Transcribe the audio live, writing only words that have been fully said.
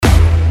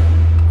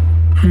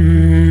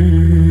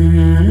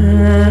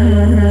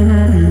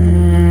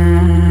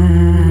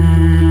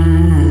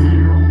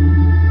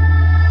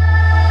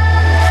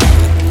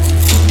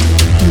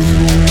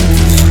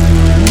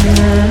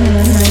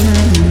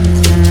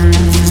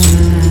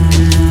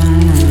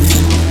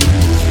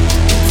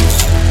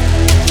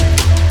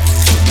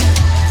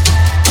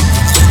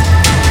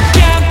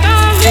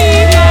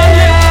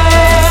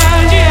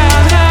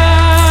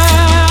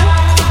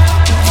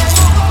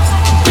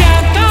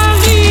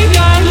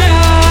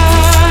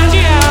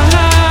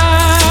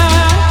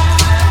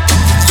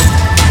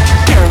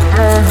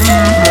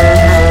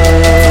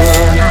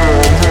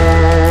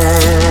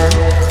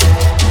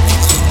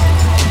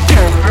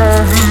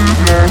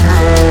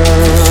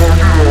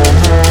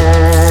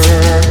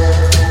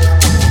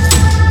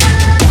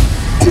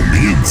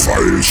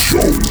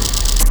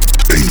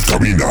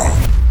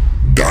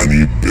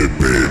Dany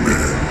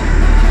BPM.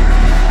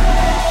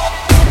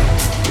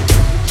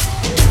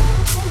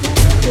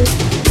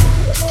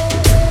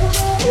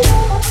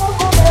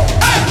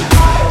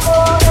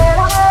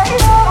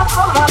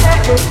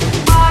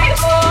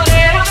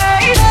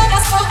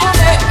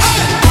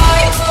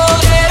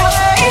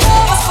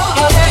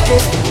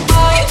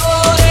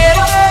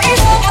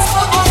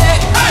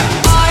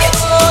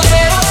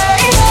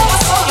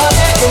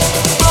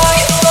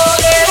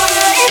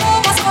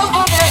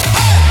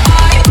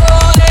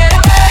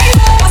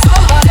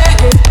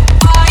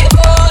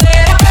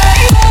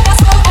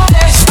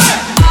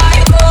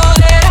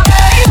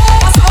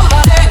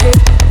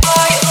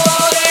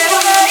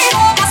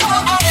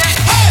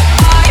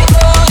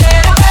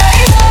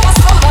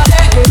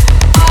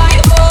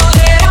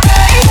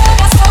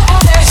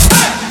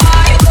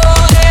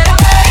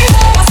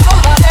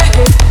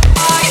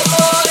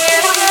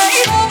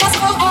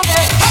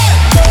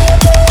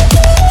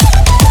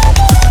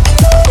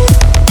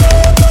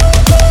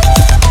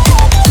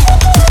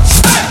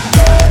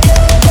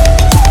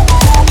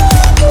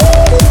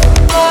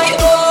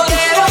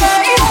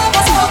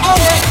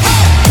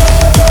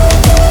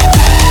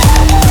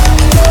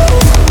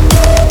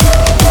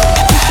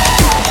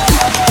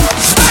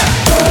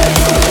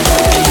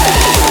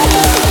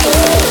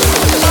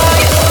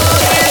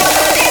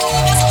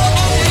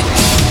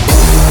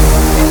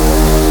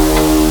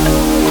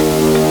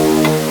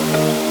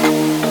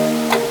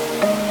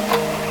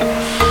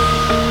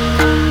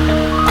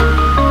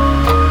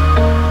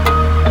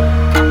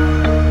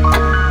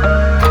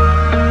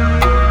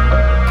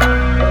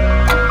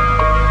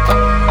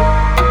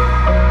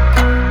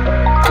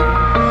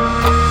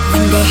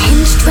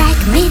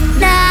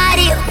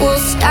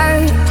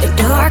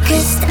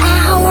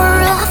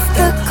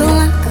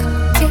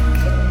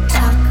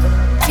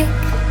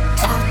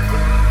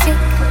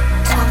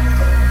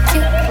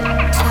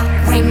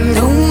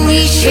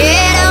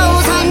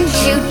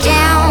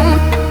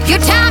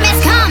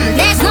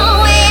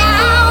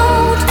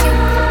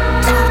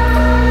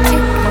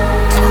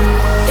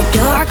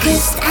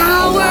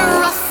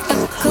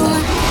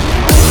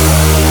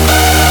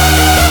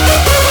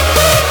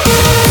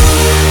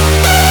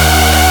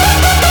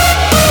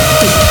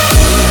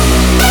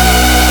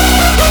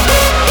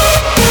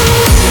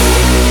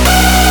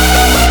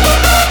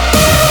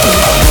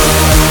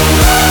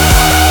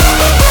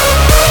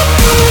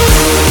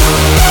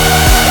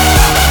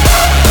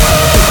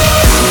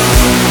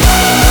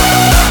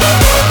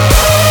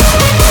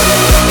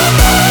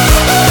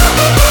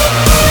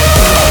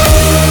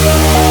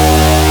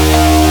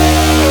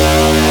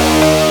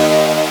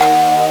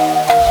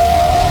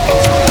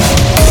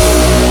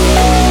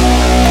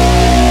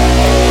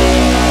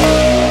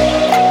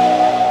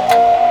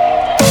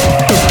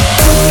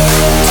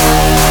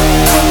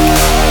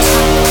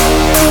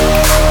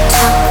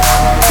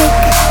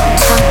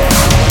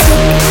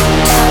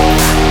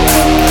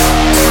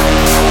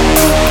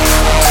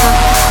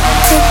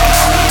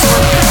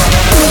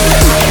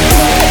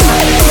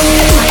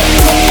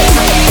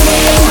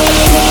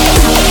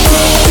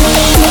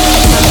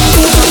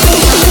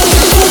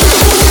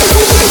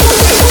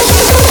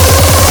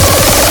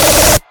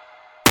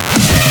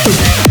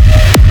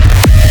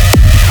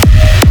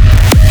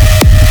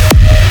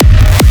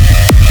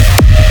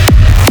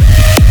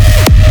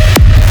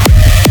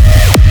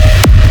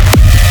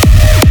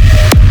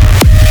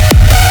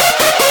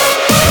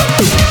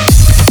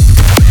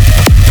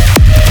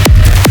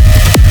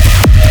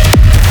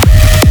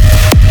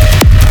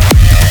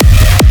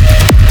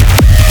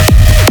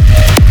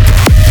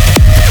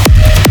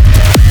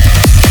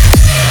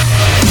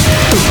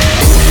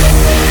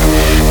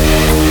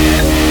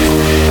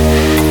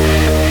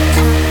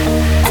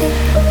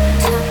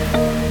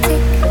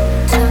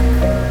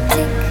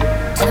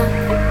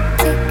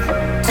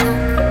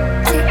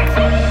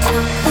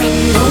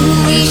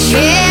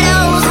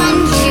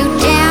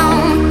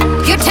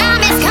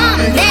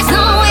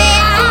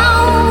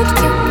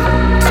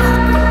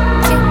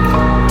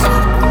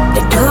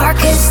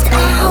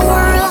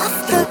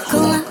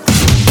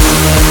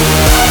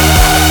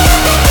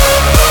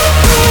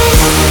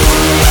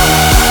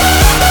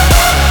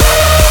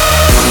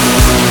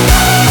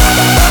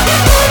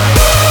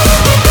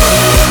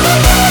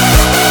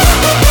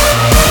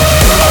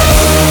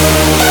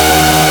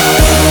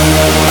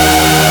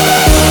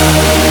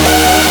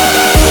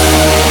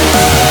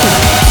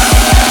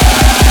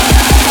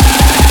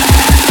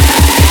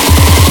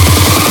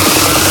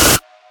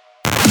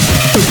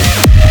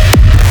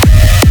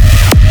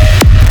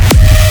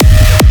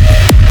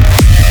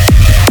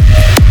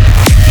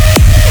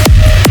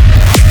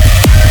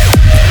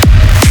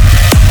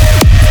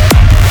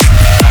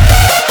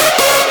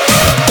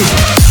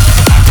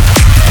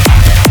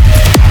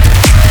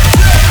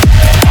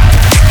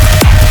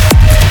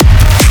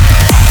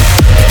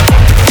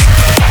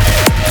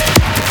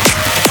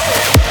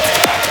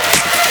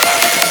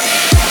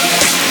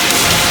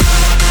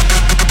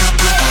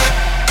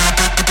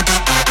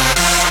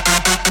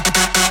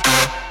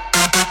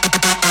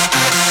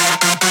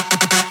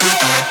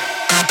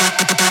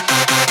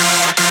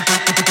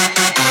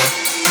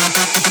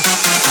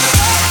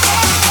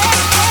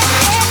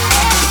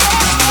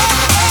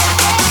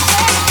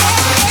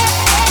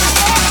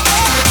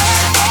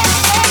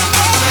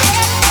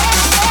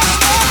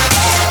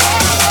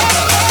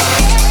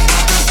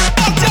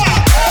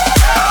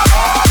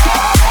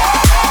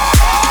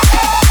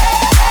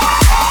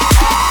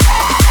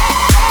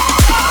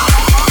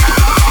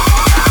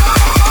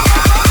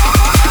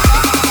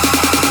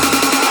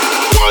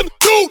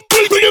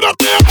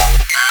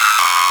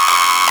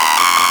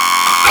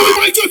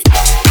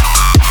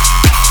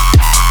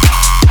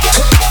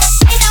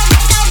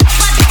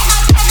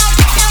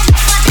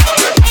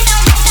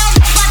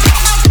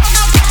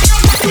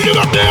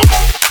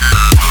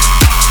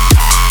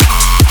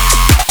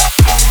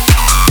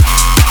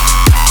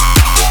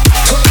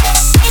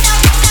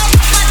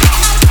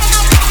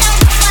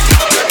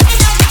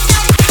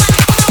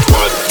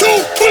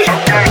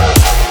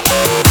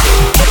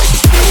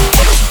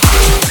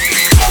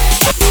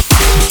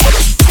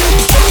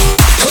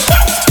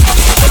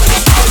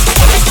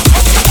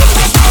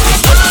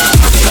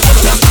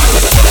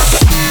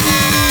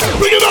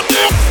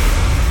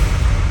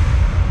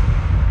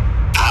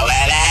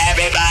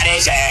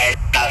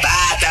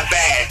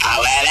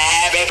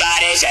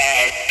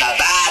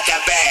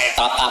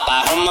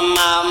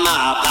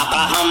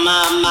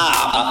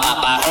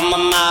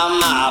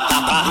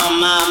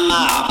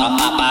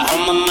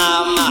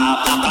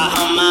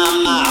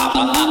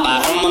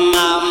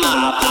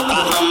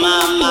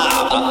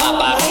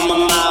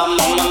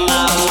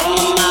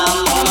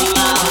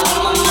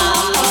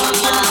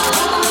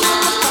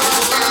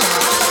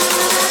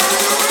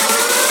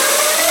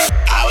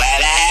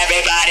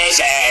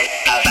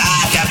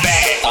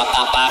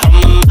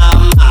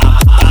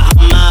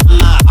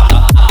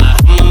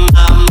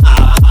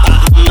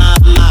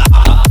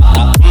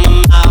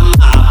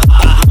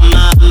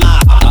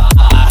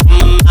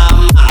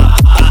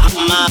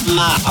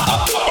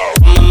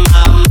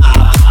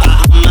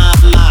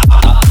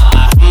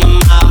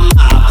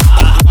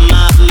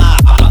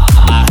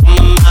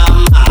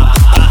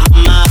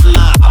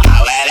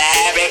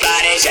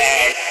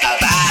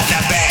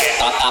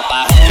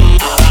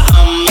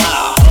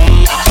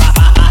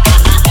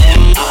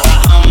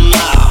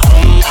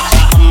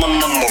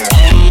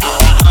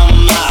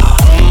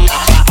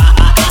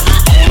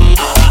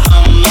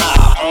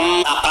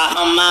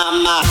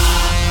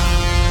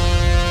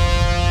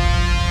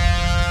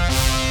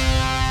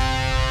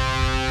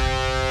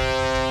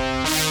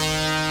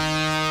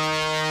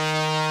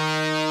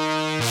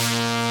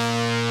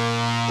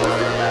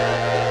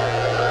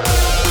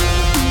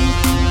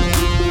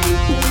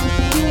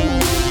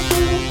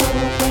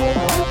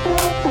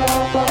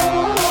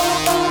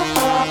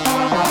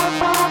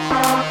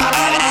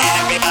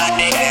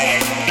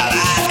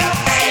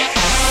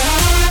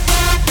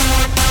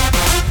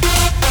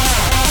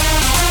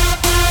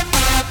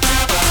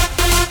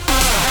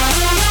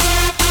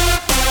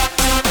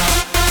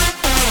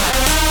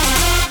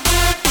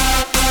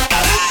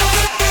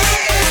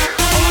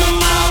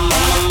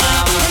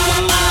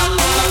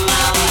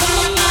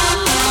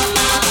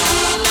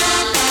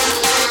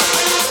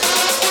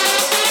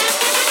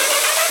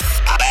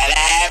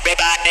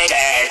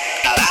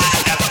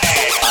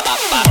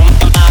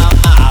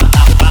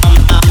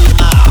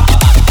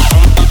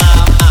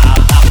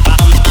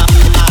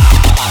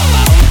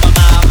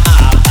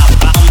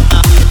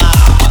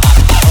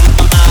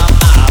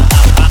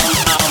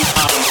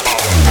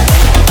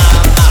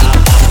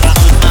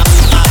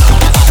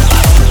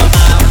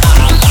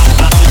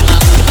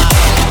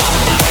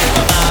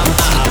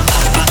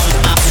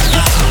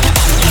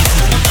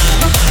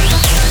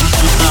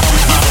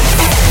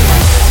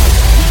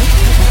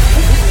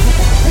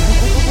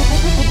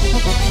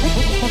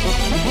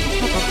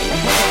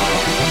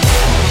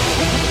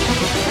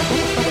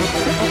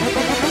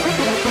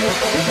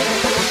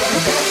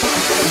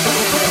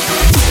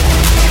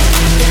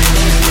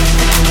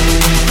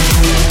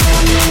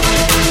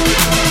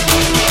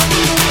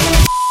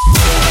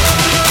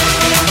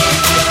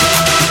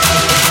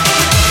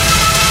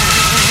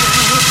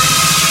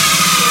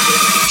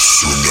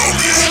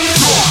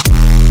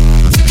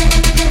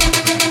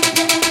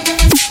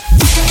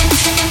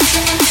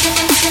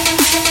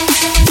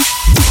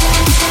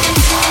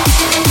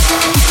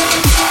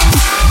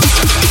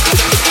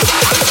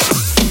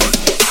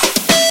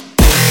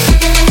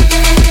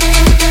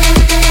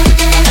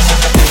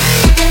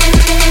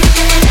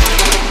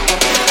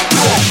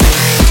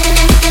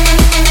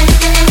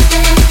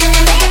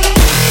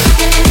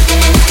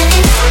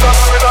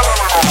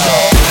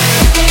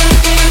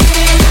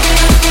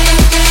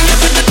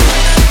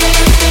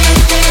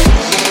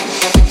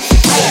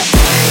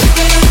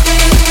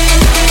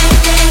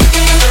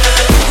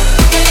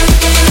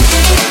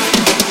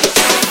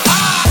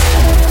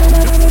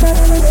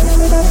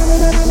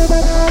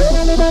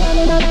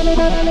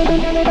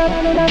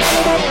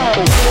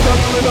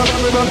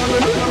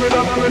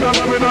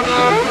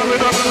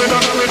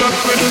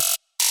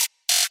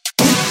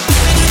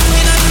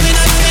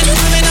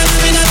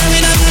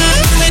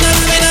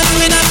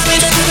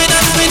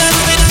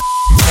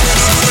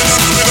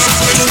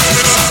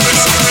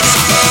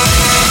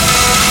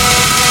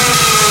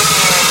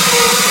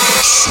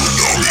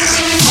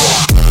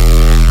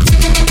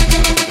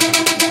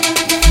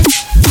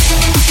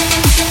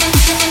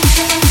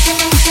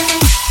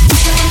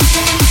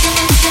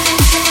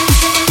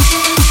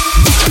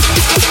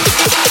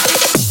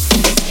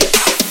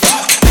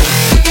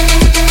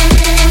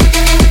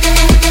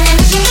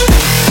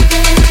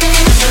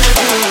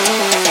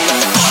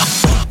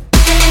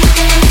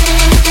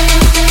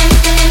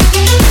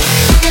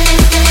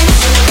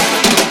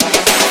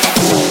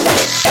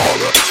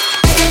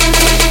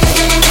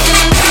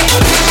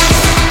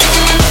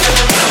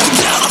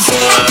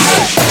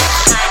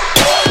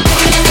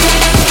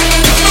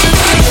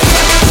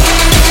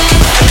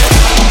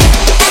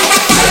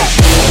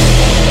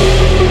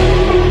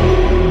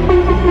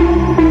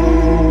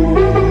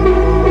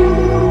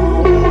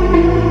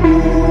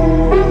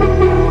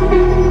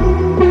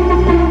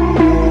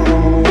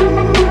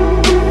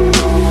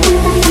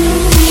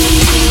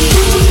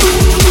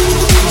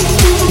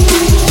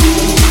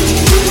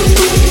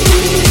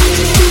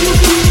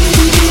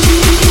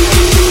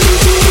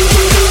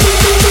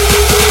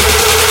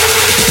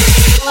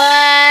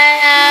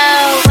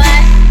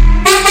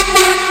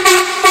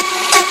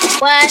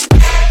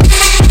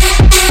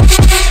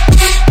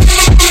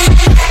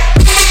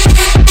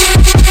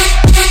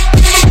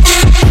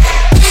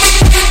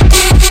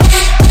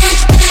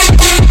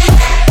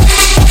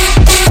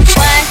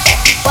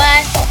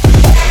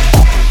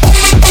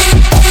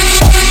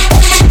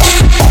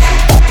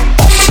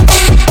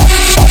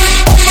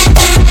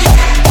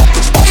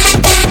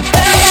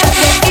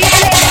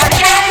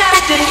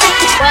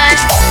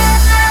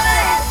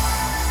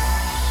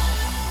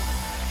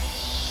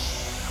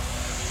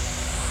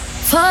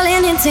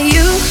 falling into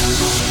you,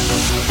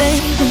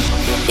 baby.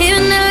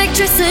 Even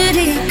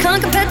electricity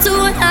can't compare to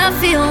what I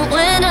feel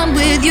when I'm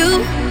with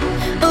you.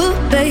 Oh,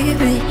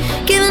 baby,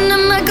 giving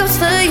up my ghost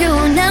for you.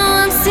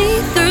 Now I'm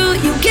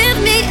see-through. You give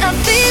me a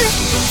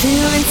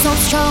feeling so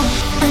strong.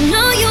 I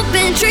know you've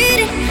been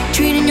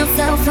treating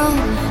yourself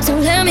wrong. So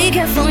let me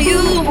care for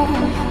you.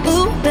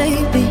 Oh,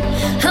 baby,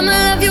 I'ma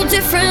love you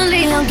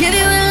differently. I'll give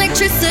you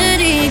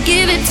electricity,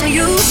 give it to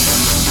you.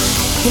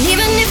 And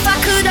even if I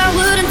could, I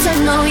wouldn't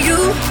turn on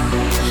you.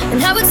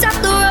 And I would stop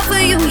the world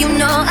for you. You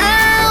know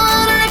I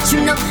wanna let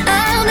you know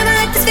I'll never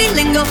let this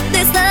feeling go.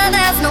 This love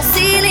has no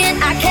ceiling,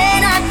 I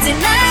cannot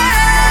deny.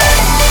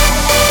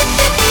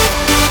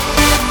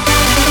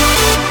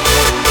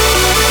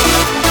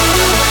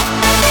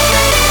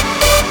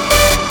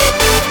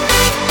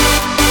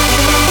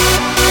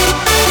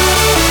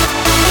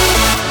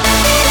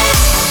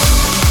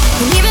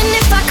 And even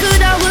if I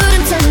could, I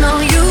wouldn't turn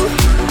on you.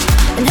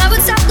 And I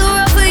would stop the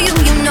world for you.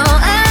 You know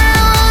I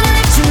wanna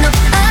let you know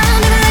I'll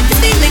never let this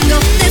feeling go.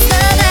 This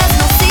love has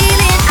no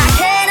ceiling, I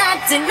cannot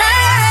deny.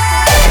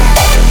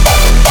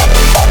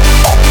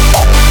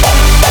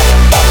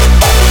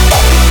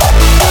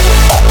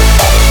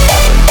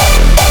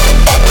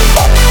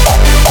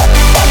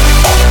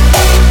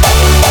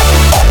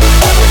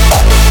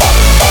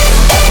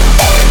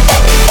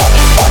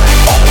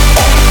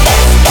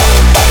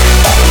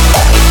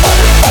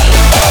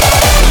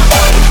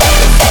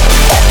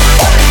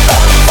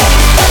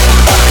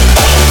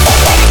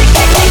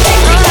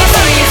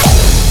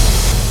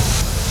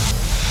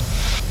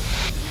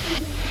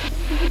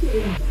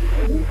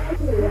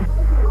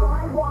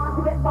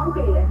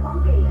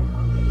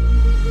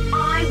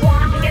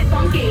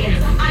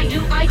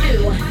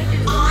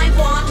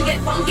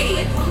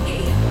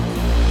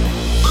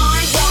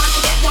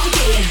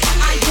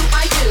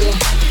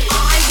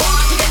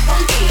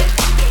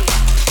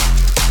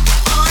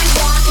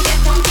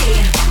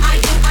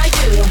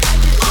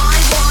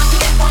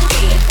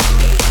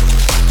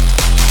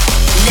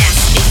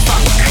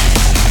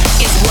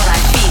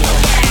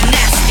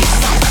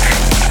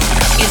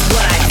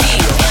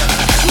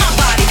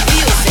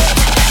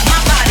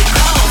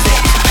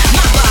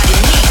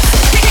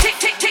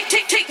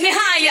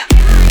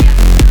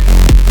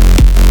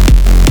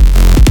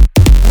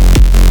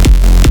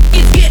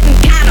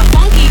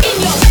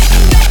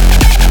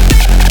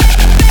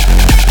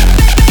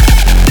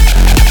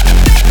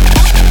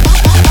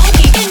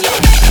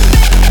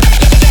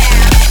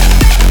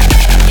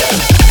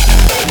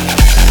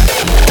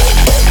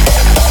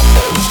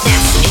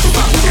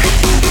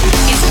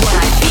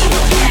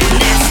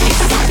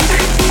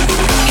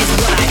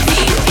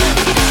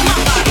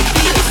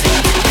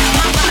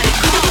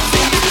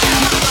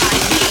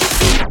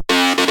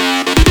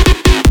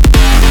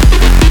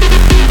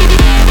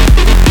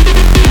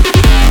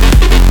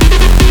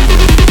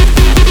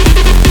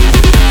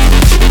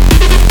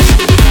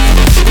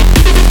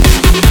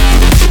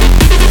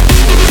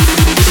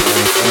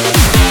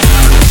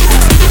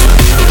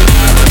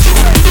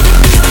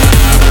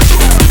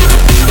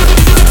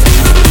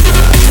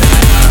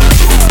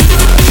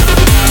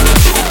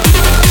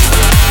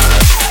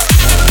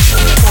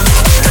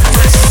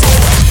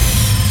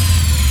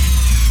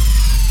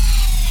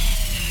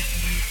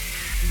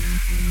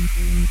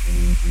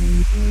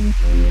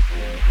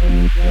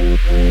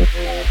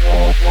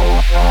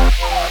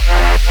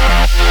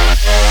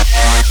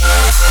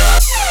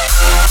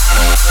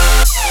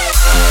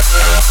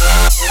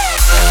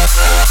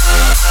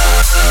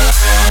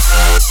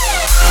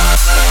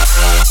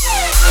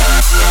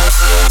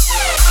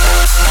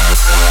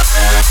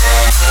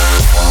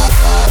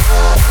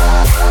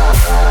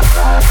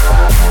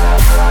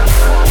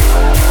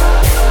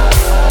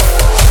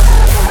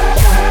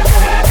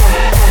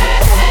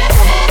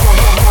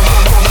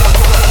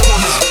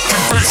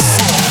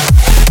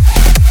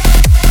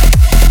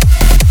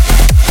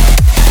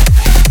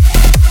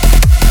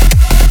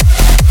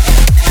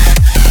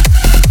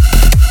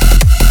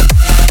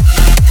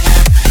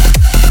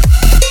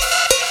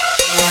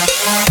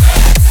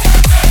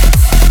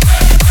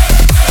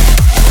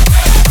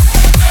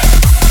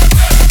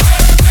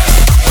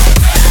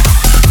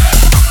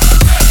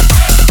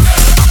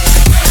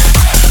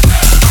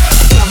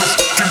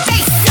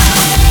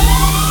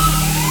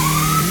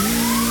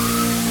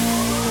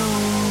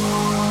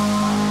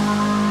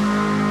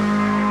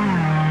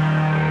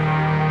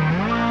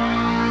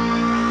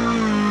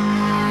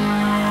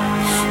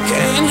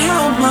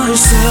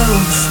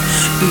 myself,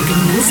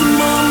 thinking losing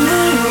my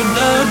mind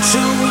without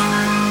you.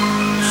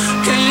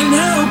 Can't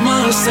help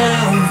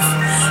myself,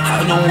 I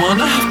don't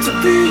wanna have to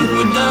be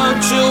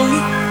without you.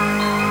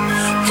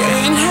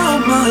 Can't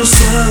help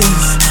myself,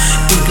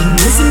 thinking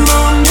losing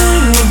my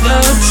mind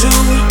without you.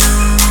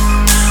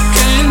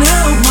 Can't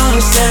help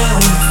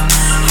myself,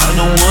 I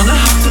don't wanna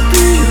have to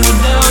be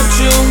without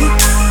you.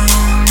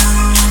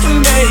 And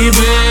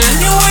baby,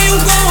 anywhere you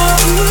go,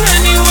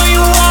 anywhere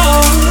you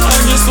are, I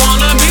just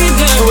wanna be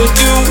there with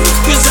you.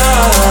 'Cause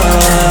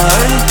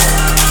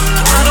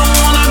I don't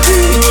wanna be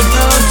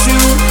without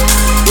you,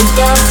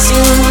 without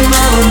you,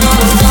 no, no,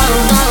 no,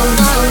 no,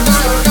 no, no,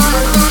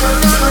 no.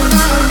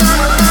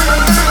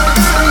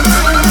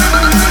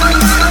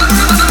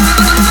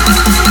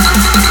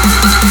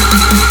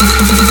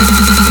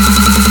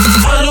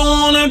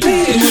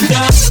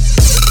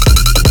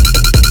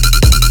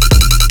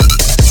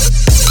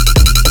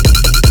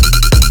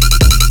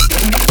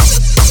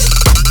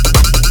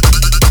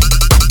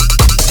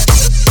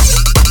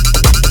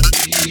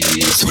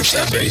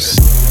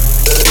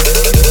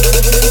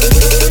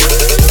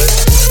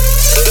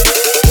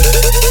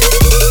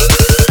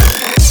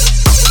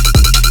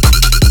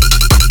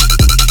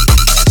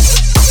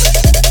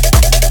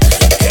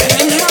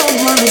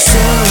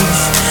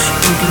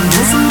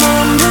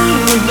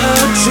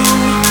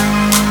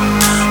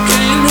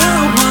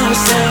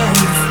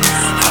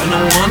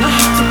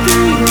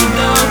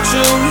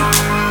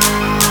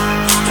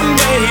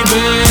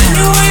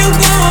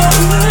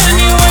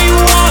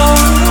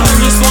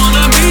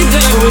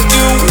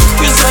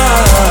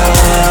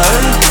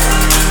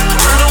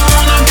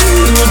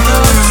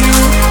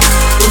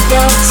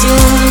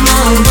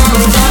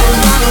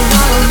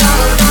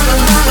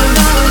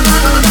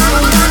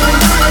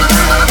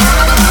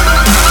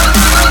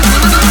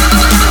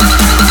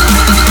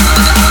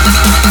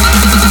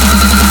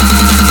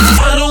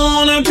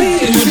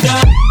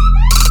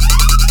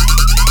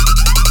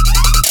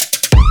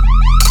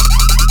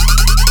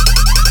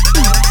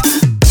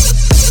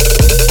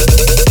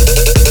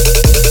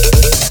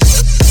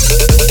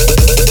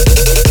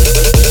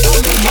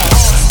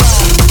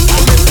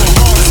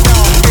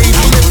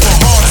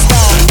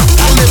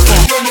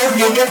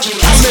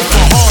 live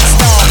for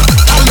hardstyle.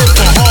 I live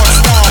for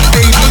hardstyle,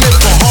 baby. I live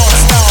for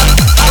hardstyle.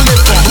 I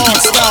live for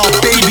hardstyle,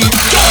 baby.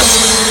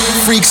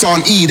 Freaks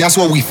on E, that's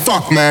what we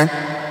fuck, man.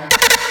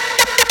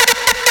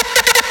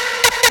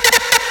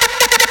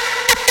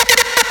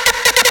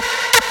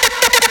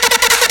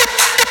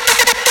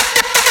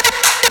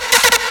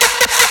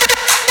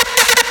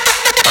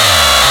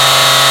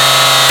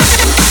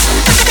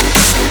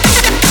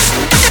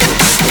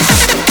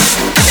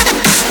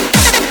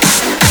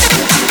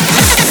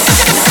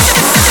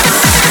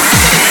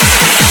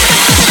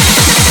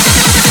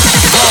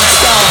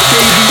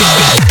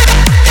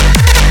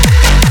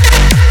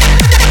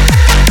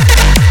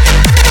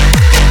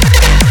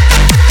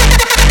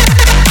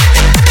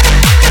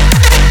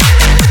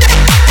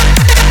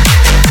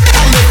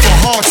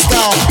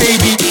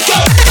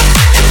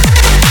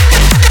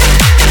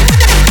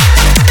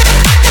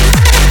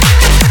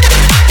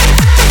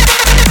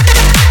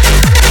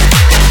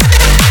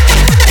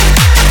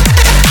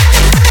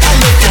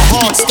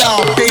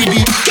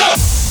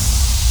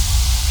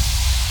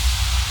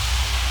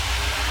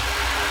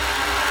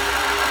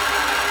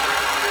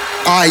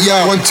 Alright,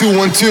 yeah, 1 2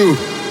 1 2.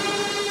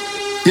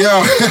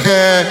 Yeah.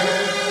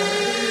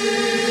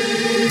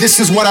 This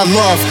is what I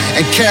love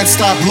and can't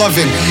stop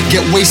loving.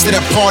 Get wasted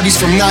at parties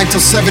from 9 till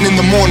 7 in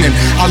the morning.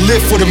 I live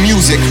for the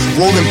music,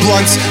 rolling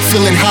blunts,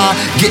 feeling high,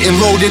 getting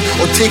loaded,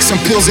 or take some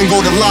pills and go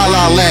to La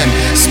La Land.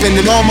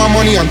 Spending all my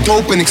money on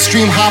dope and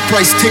extreme high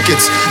price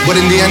tickets, but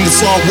in the end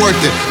it's all worth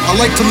it. I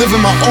like to live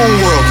in my own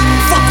world.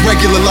 Fuck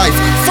regular life,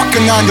 fuck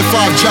a 9 to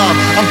 5 job.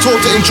 I'm told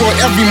to enjoy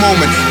every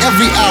moment,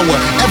 every hour,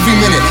 every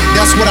minute.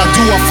 That's what I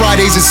do on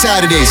Fridays and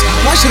Saturdays.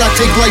 Why should I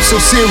take life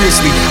so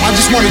seriously? I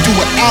just want to do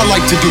what I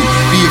like to do,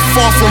 be it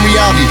far from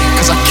reality,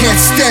 cause I can't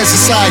stand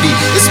society.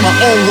 It's my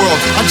own world,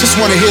 I just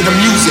wanna hear the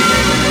music.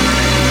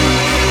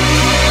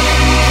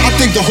 I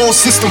think the whole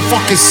system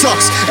fucking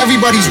sucks.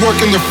 Everybody's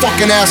working their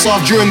fucking ass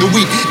off during the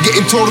week,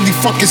 getting totally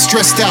fucking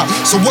stressed out.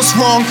 So what's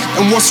wrong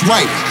and what's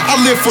right? I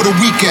live for the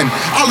weekend,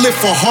 I live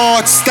for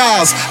hard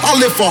styles. I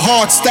live for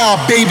hard style,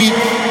 baby.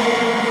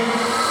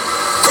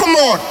 Come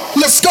on,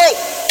 let's go.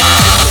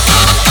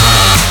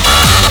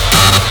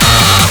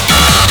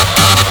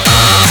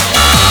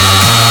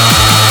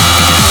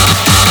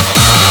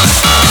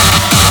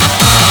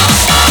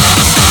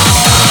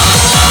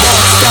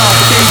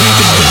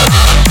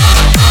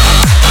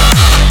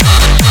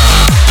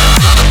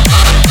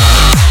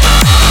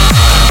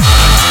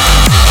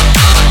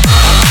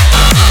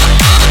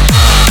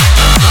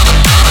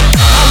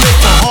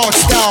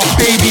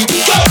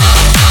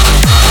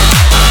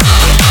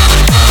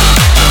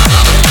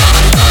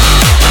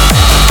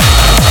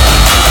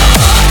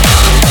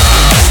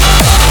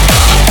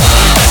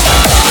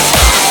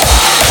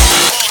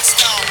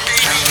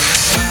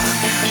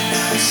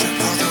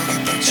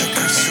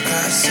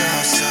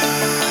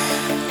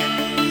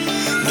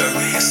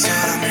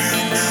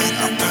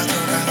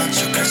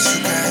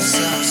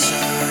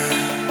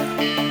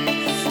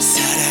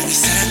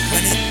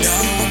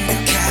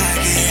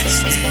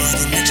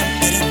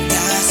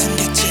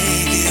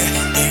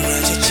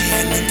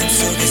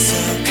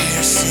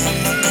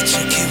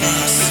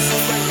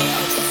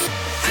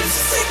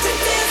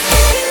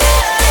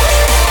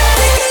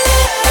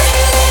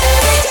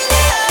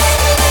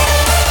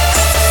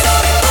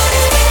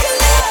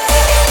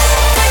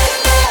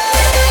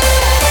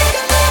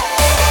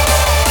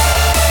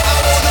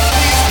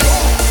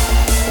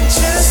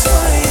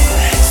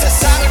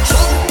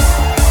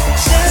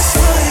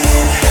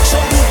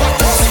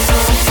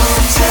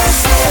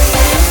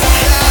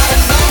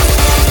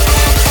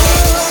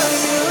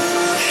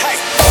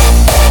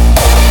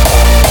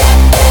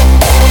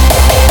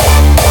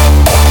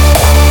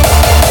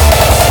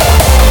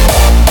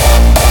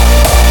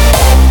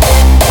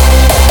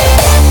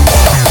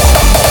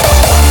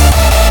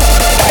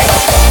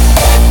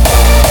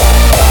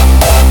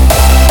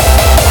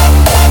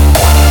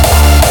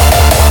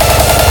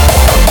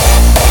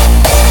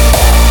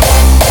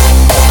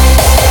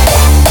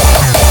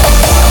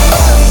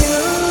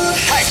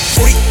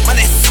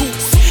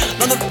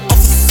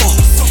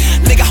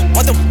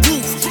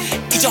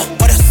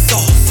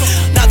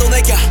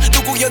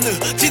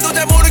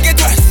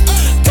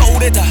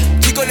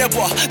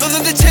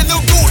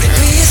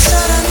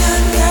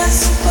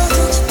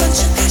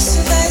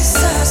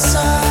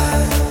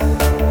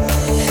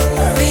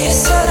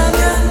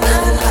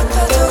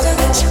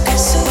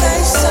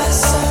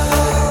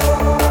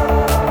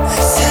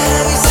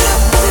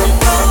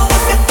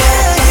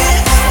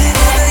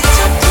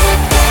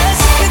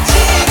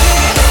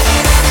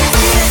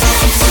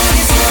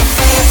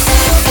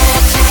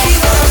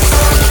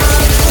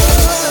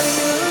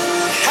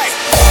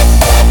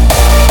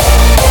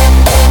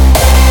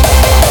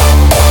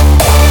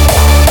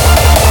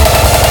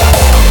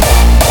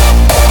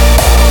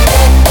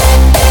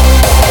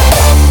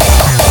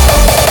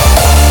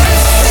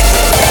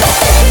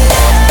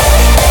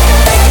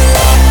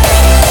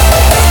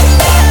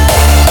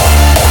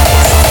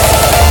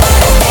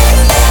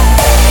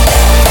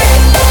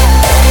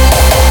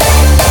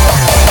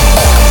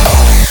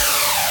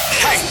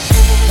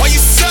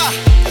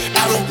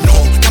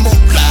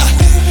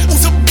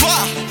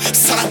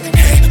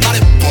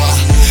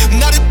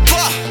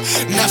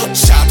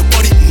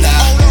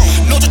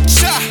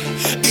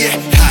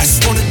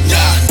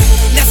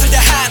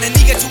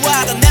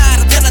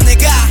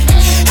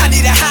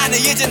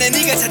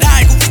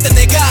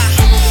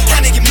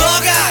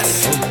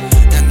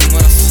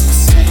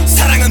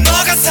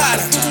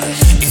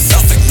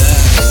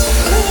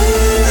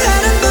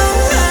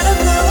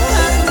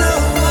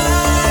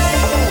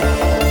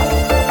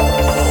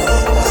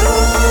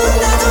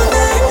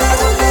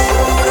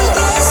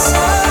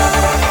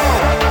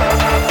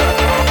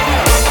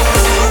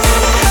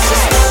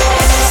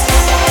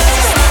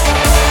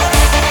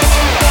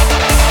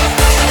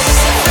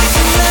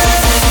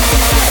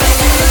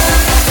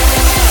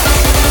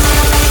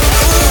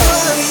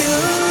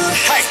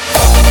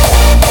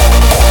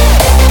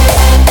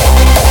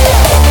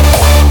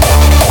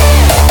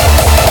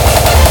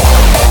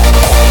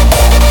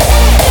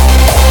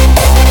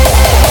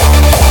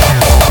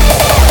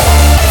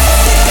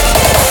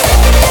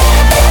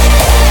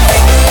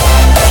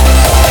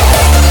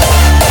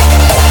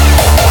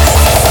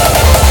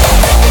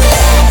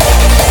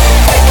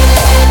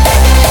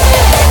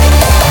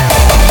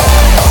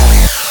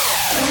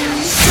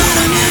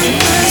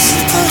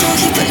 슬퍼도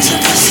기쁜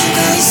척할 수가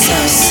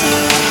있었어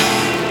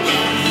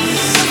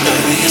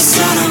널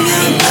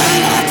위해서라면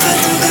난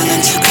아파도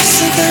강한 척할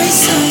수가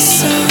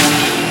있었어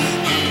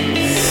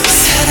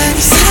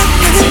사랑이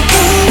사랑하는 또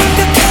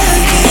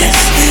완벽하게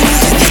내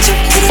모든 게 좀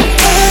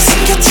그렇다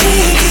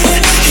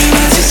숨겨지기에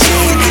이루어지지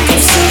않는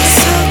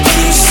꿈속에서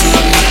피울 수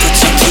없는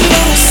꽃을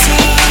키웠어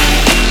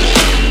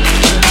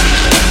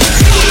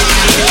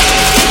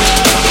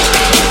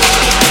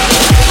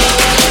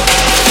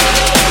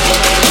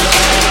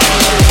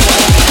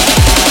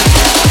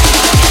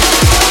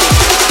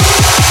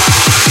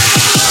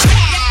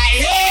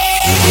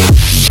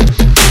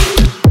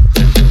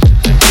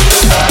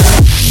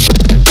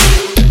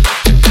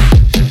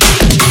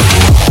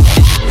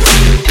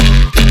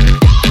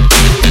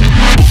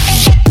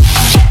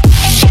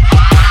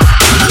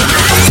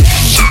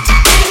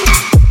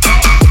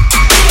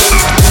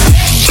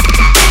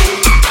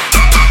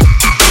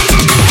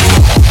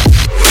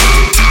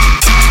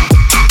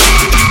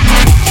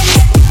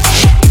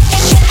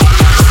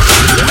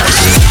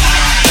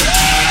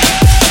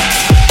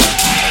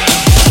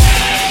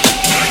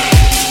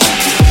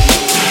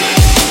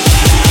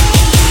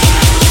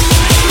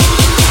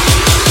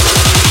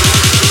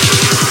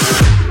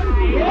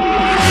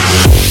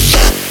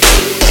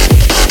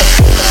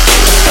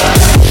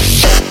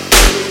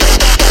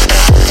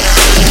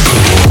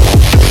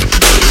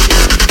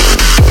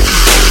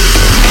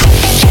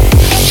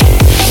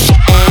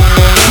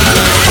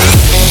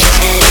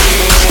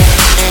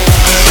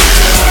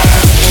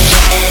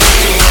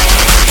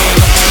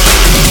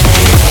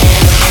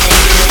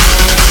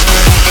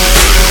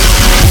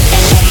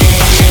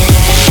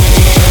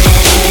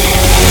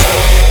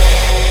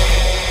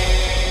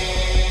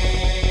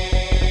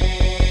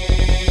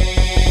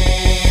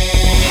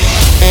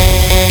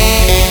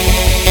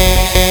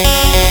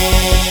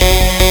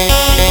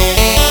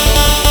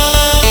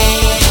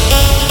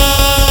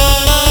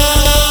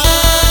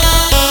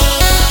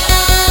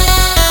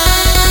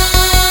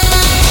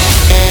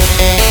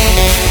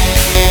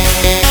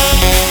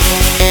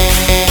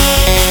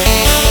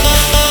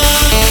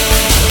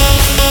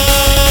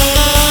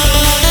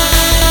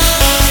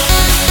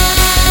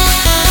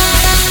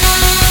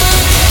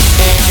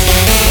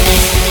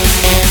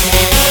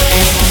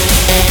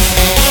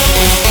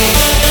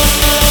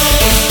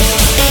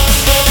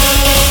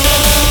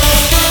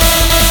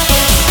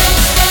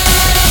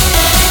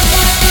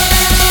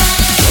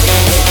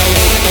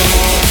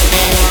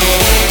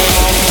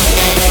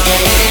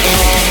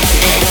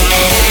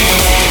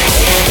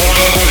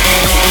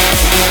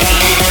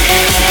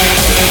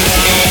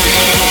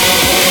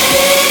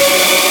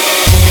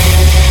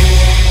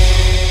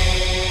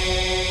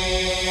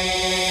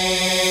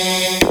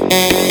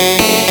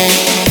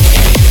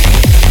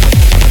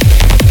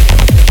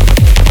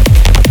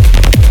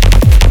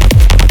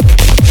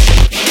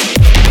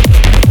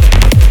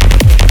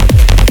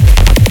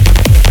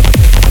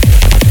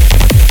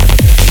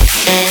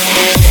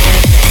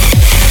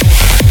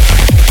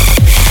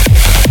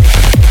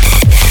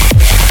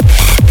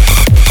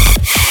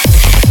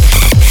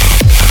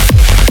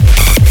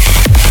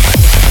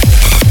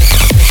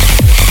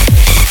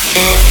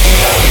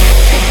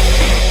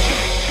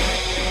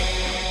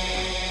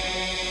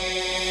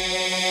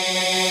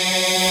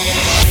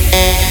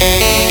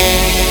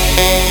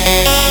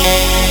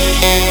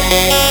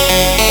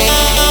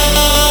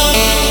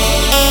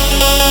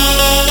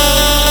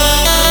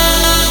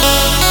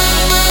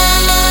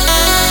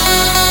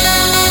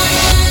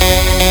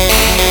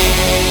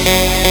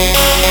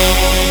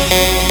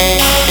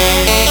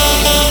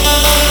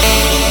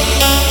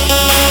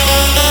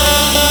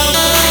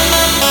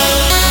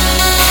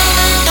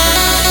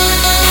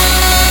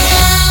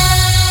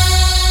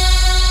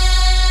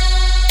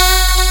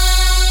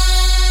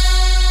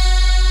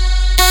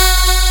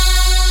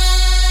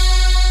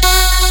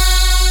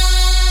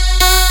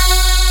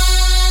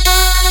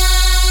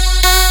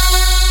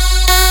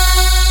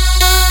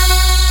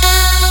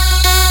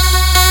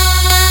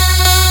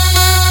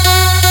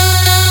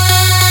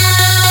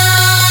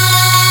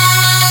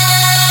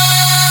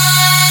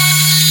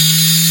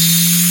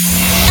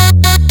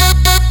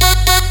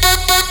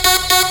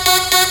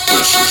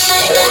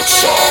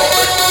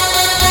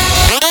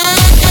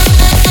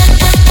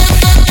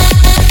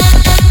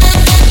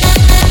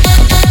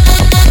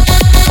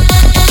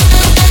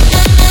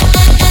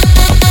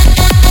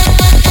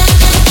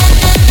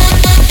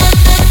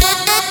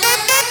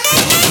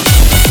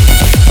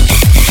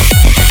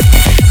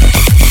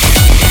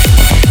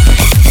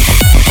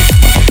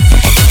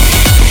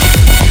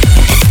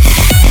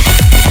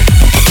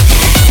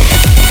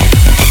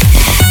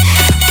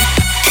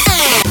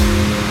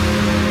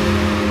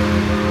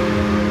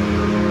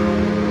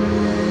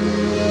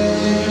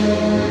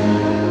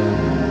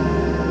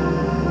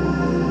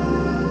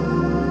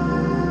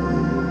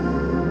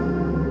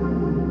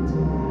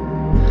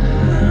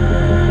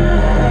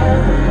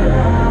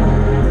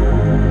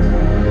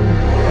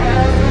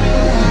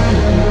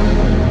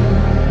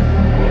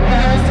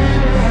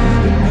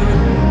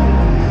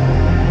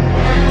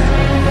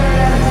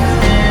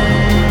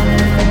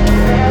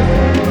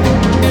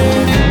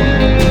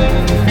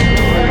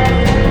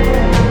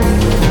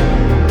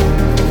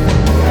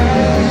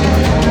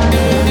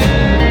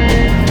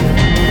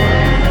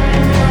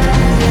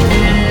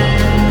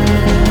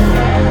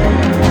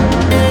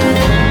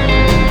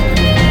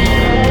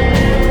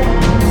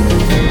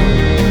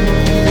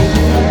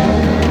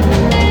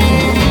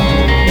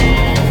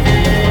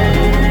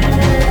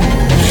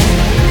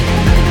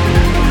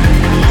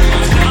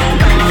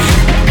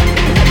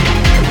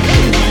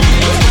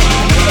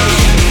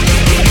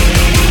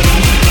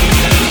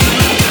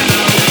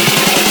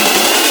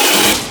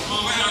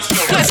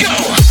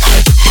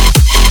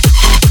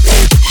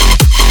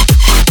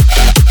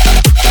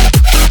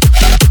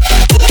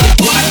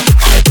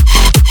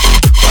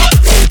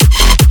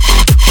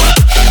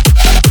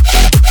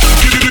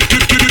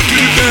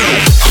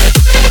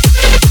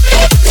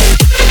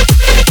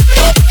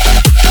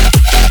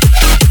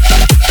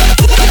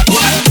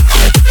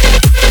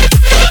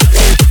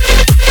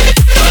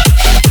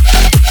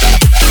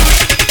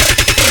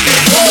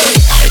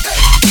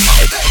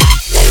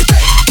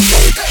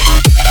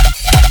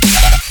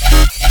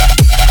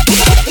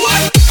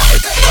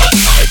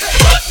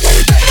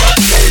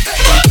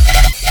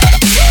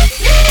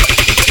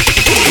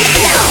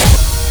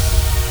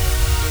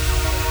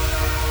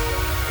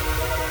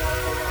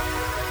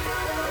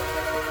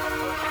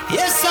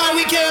Yes, all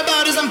we care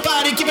about is I'm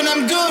party, keeping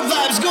them good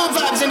vibes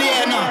in the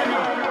air now.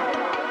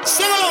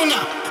 Sing along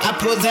now. I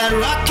put that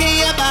rock in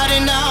your body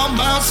now,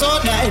 bounce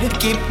all night.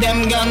 Keep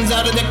them guns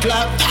out of the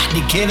club,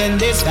 they killing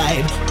this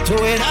vibe.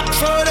 Throw it up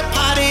for the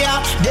party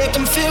out, they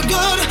can feel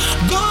good.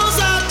 Goes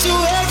out to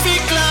every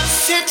club,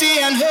 city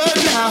and hood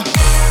now.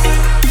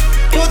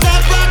 Put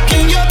that rock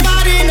in your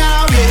body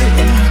now,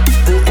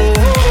 yeah. Oh, oh,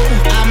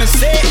 oh, I'ma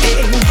say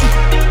it.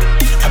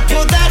 I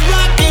put that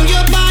rock in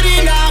your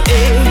body now,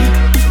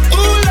 yeah.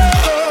 Oh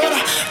Lord,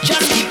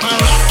 just keep on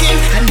rocking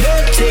and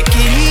don't take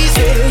it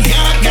easy. You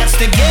got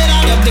to get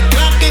out of the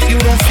club if you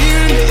don't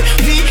feel me.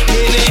 We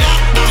live it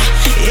up,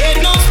 ain't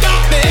no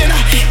stopping.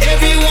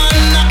 Everyone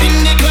up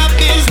in the club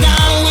is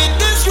down with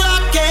this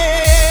rockin'.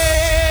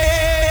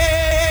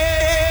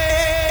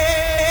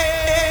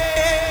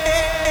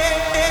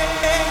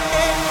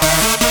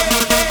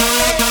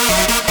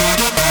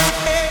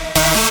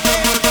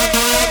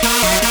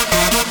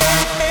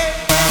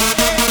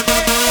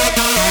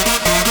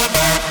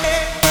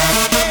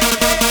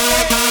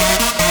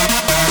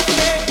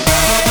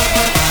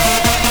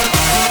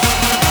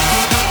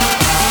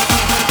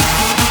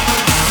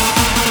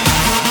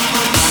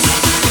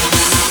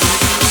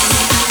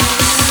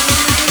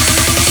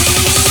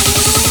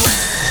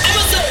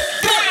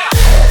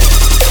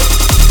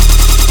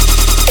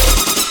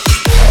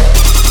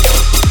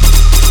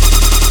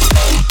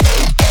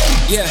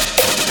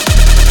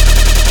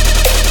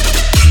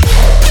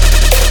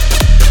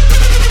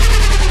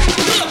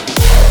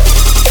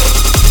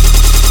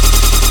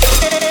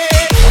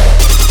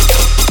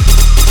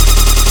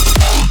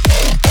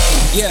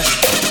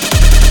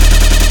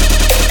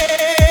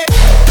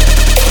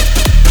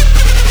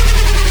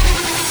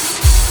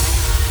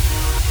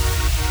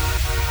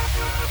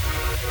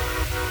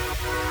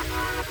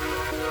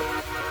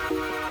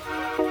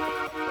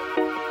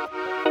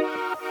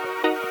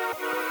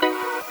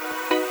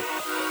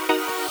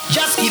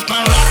 Just keep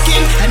on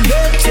rocking and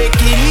don't take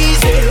it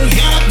easy. You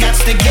got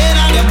to get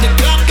out of the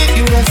club if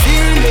you don't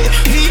feel me.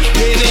 We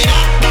live it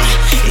up,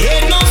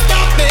 ain't no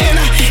stopping.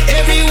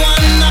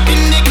 Everyone up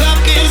in the club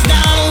is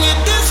down with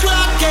this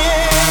rockin'.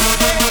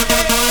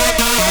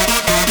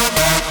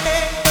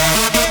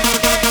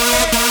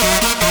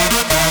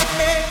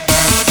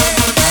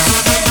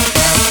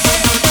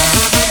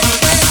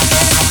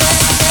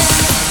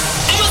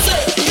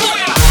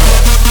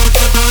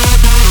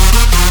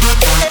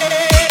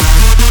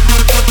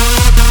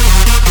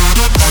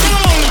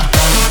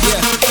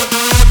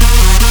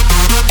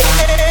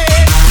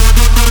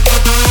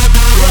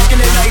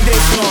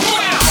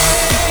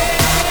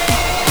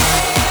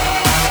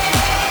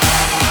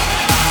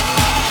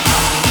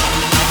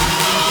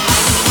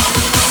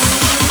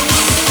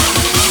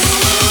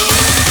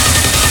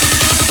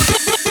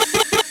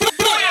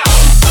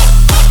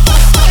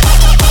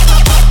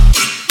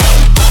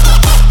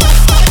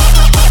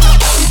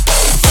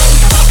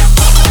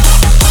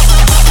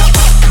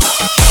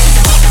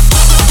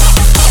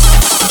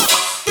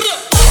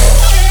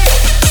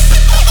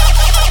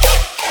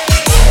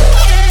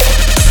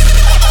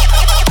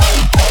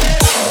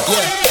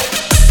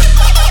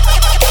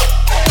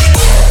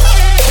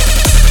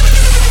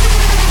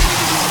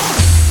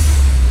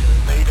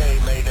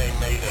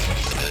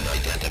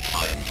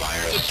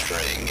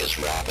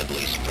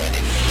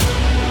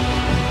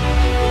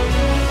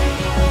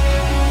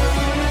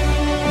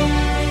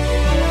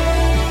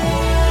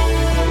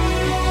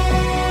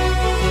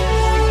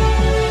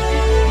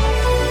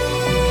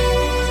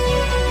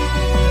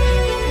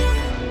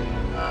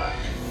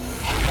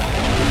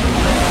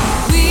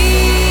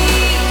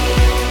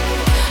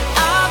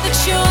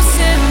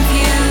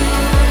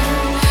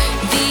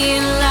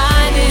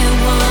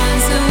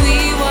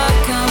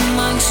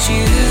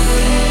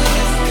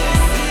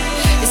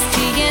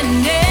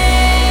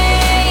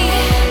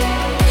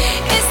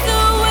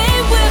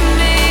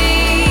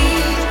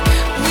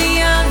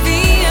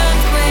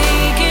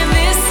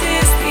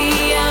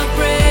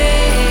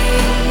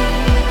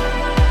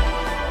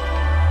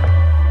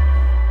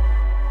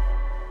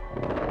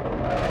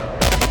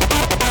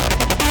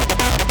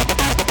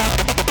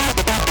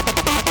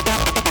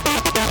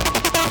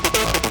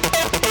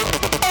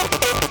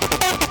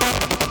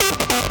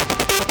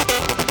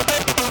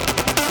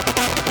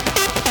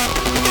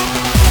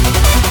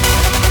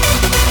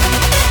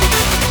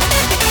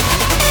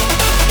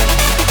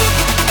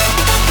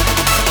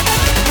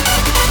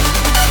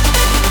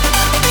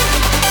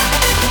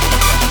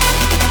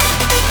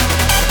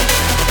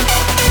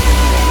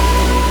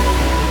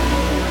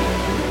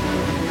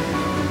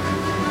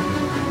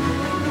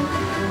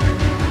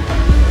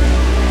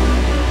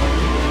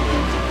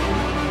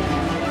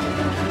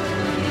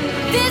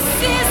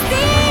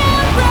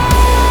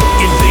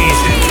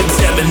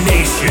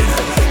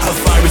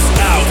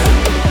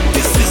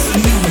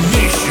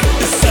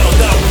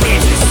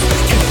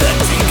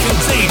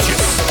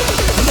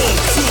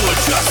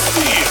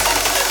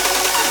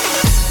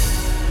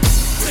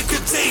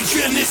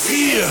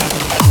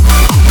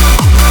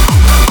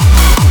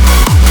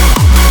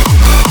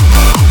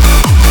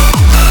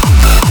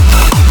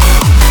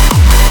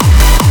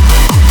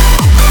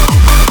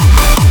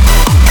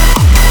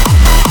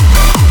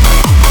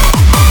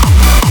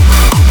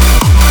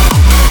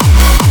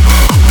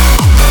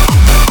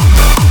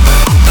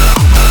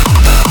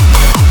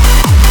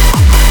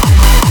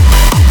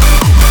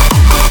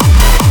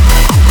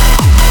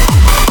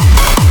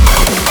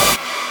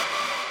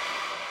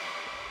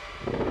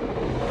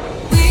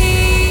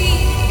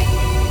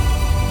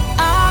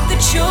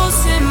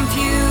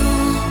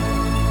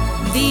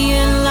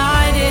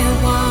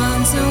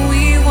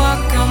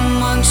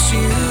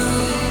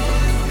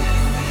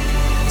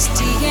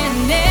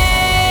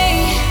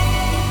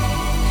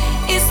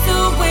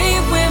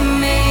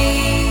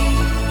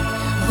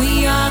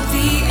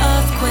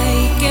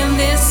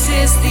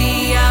 is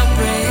the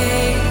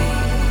outbreak.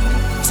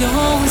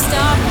 Don't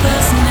stop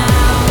us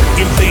now.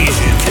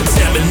 Invasion,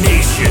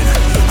 contamination,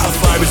 our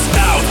virus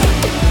out.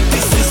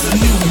 This is a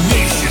new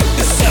nation.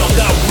 The sound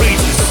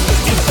outrageous,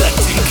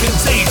 infecting,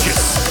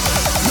 contagious.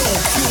 No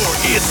cure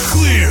is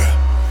clear.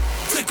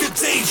 The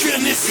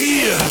contagion is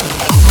here.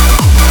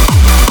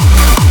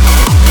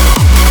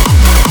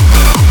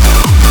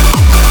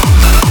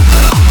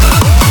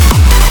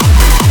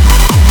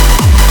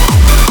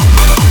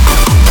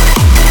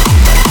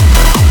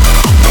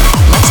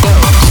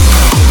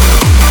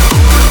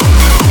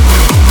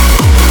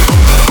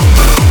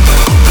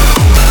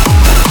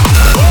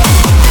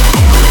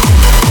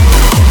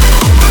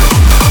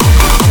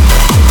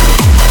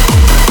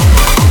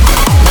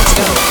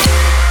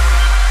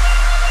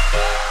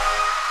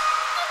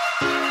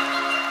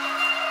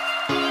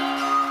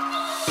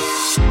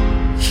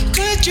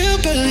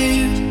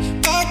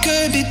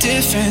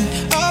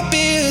 I'll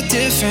be the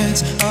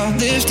difference. I'll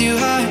lift you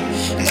high,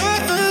 and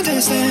I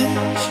understand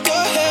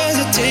your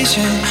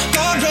hesitation,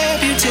 my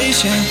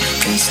reputation.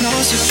 It's no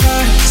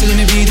surprise, so let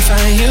me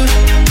redefine you,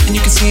 and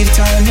you can see the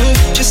time move,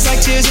 just like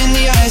tears in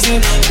the eyes do.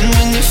 And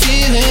when you're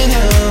feeling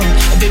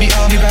down, baby,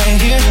 I'll be right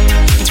here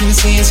between the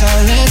sea and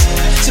silence.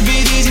 So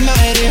breathe easy, my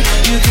dear.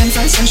 You can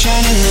find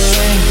sunshine in the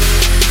rain.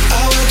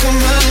 I will come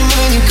running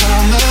when you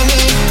call my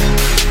name.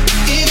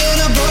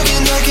 Even a broken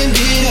heart can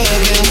beat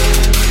again.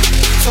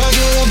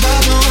 Forget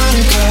about the one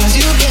who calls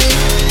you babe.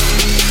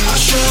 I'll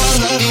sure I'll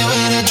love you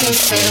in a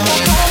different way.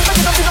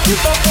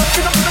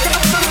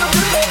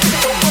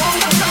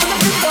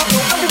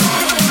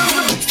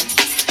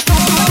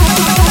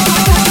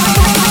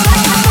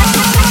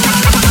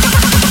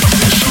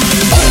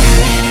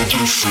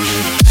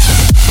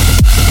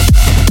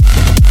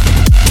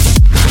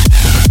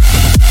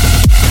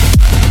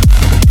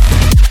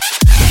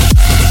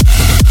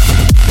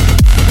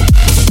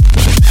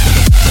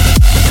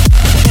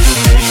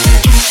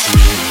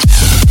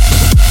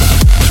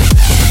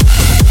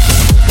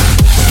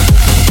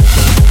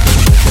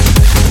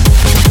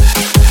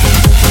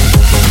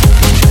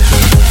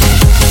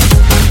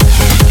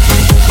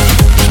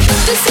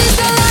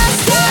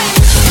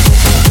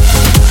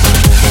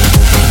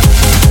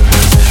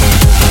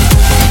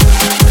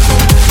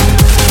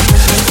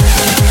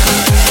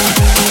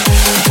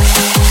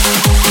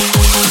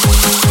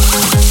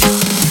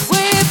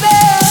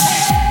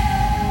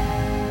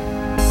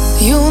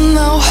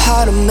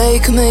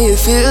 Make me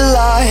feel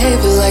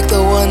alive like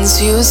the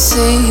ones you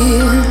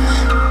see.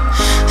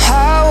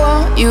 I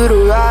want you to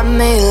ride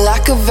me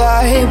like a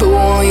vibe, but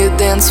won't you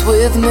dance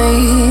with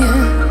me?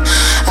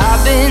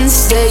 I've been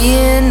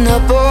staying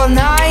up all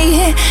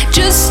night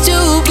just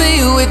to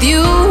be with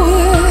you,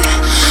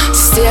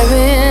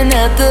 staring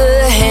at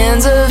the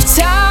hands of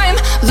time,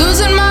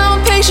 losing my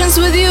own patience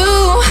with you.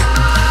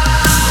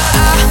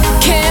 I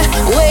can't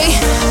wait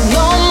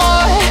no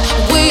more.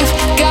 We've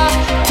got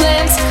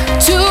plans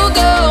to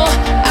go.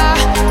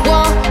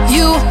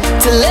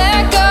 To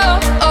let go.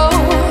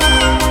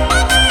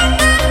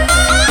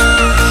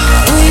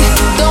 We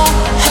don't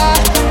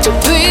have to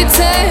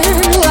pretend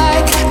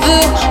like the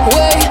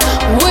way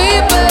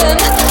we've been.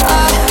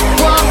 I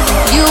want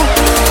you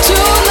to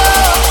know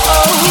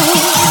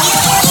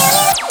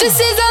this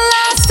is our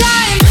last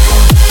time.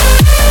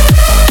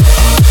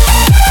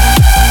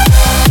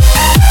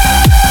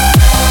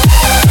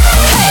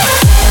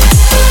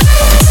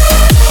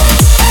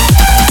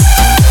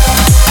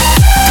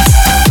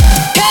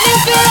 Can you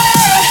feel it?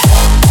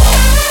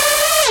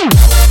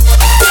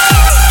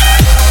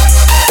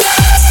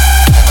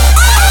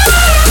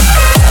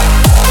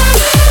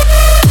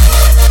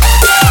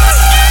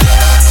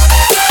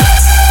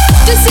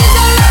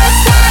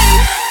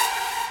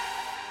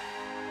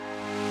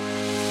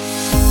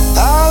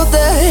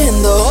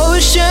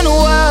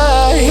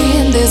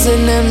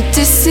 An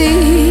empty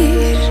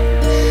seat,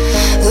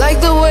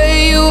 like the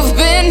way you've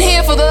been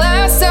here for the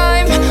last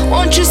time.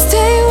 Won't you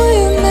stay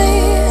with me?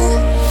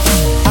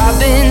 I've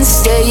been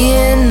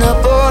staying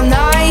up all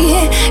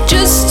night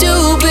just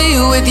to be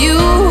with you,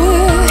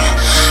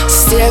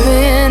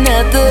 staring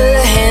at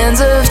the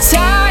hands of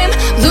time,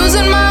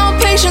 losing my own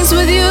patience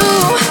with you.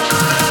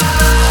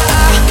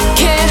 I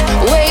can't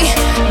wait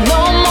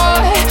no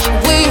more.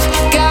 We've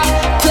got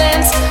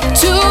plans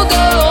to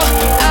go.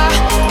 I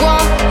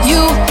want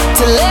you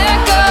to let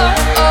go.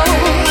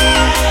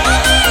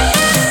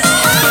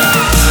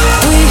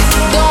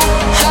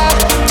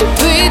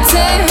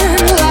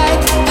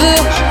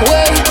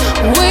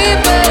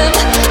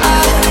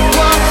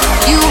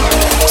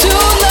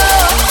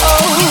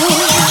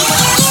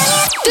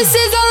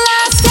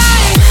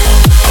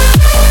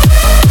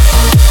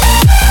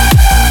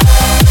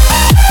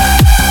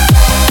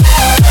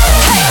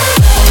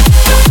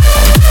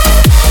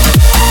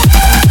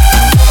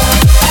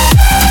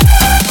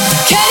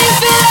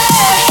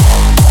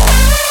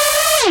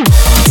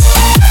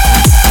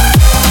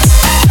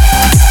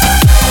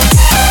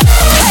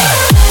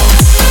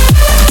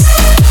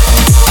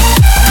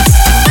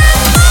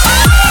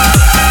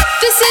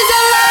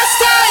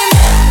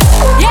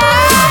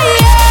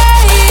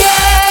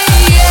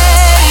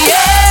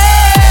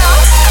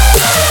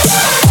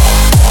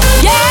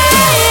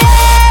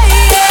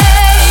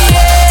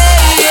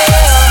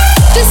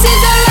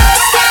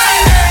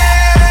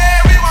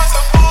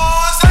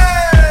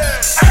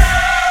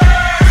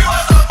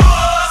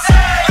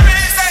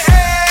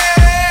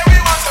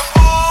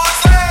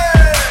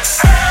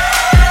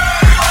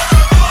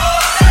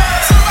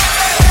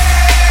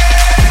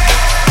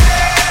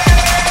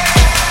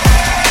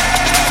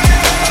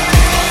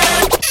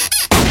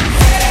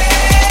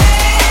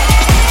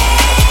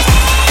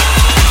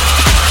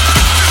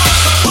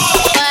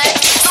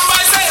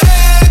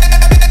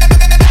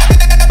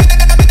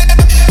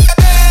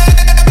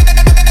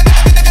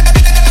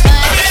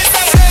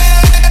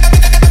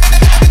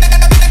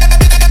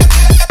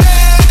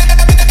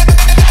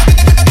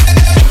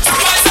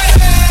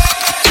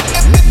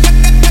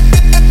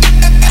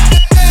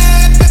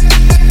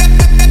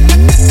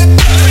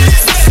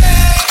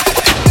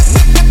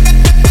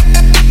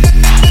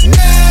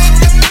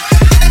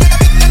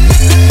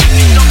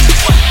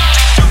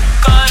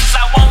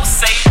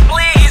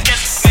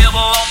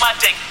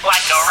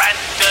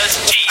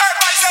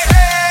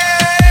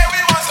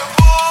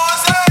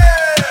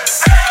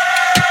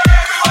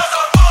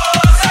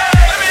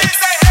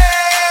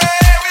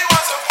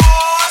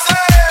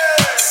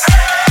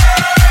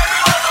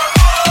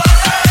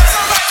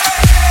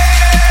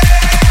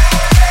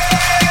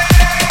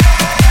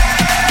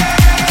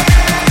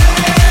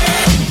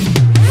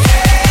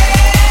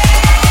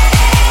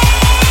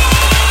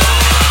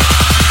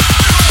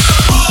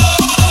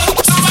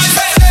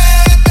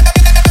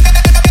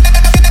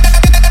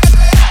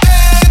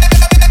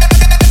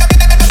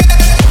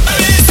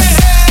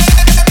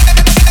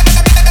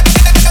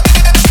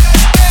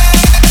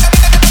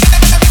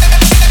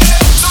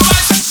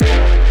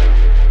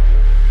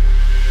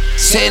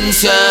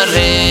 Sense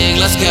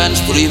regles que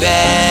ens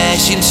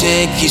prohibeixin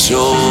ser qui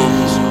som.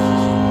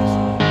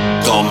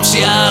 Com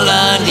si a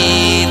la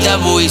nit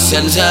d'avui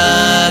se'ns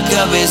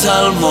acabés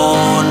el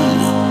món.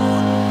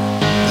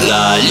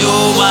 La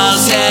llum al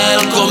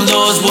cel com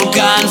dos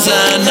volcans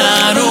en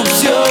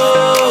erupció,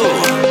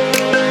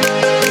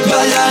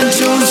 ballant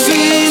junts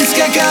fins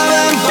que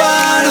acabem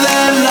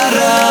perdent la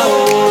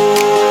raó.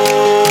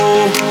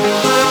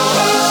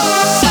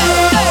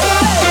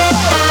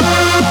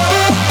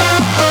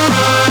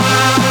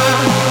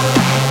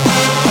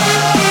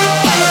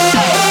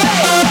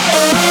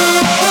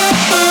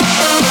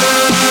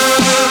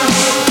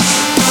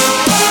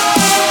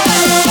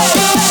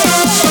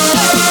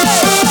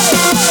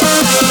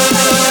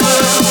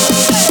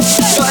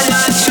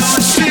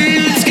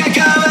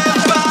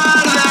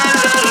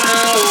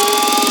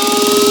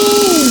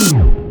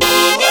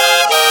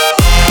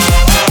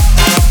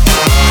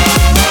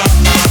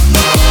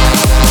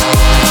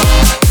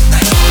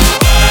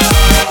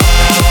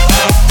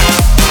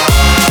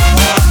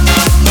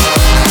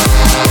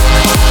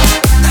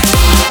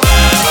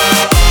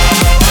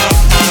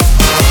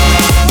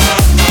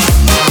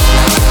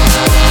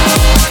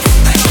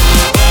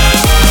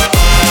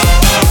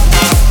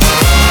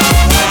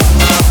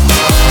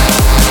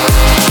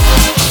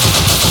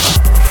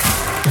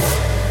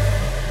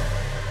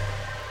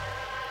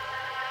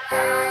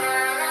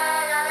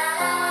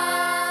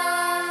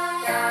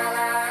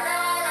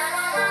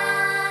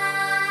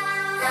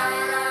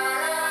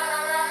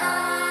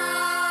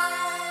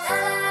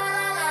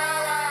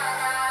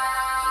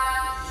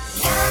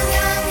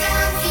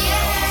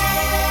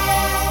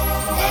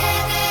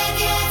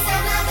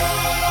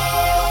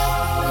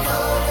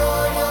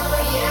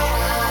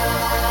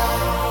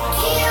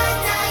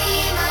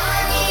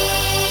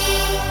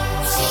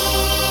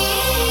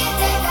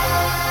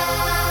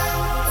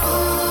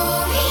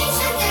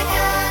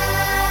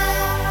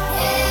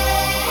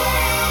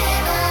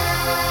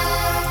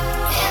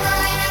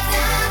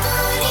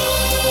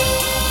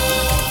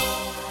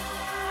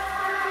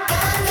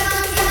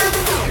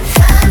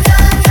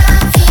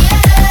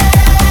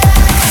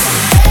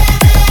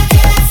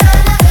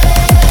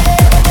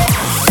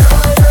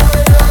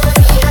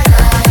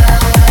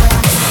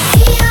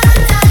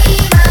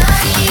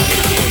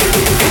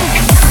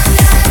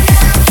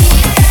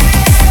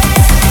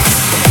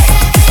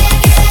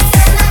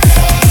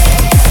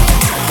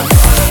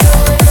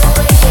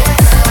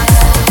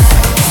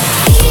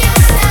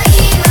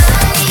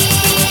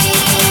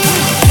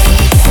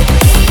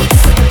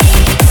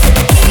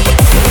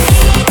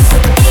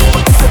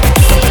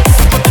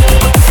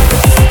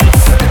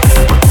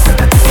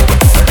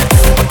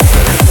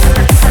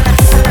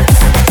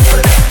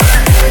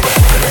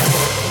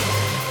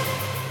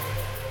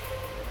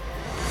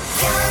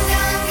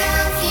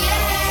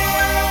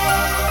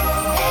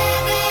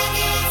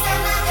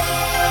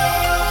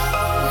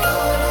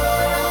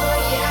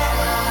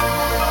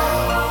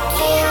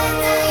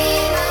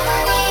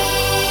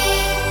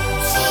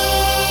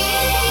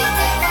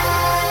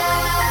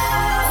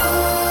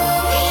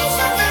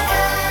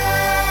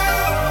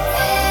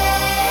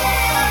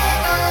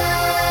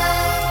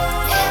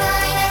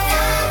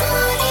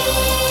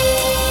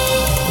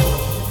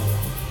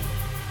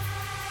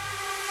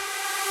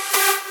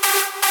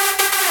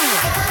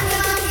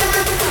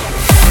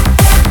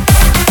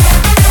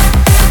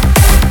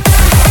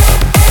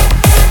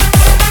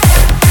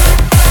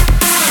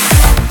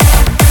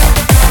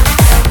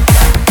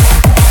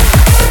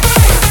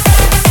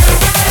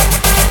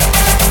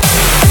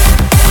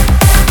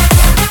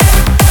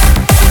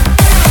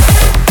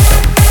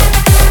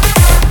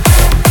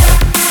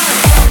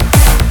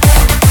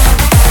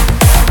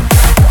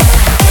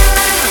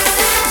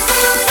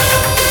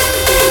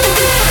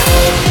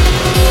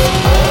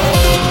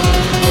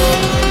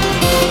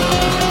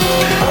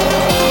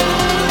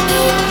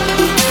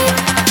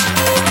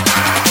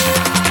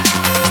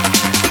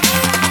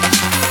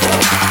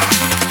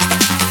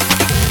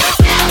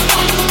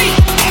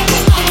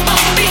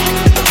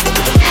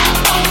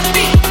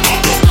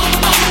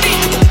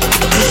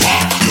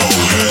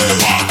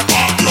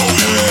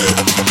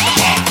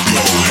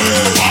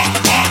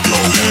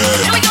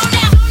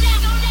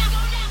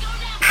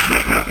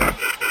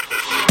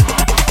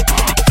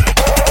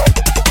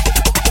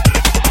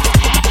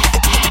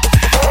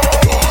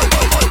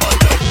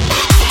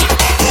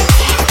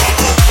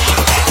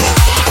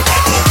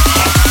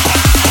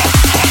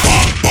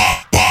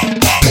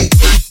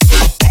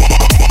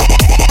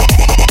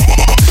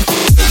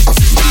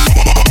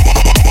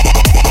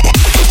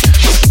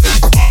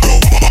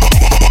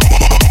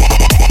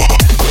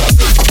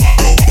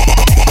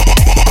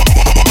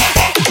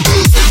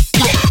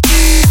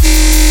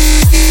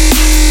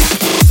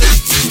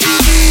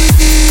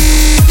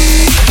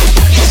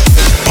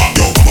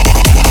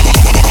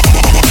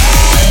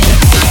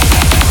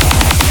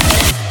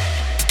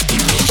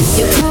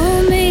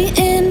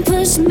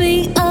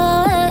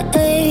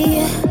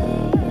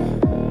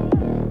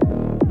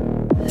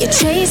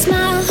 chase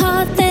my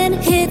heart, then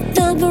hit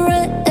the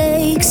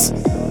brakes.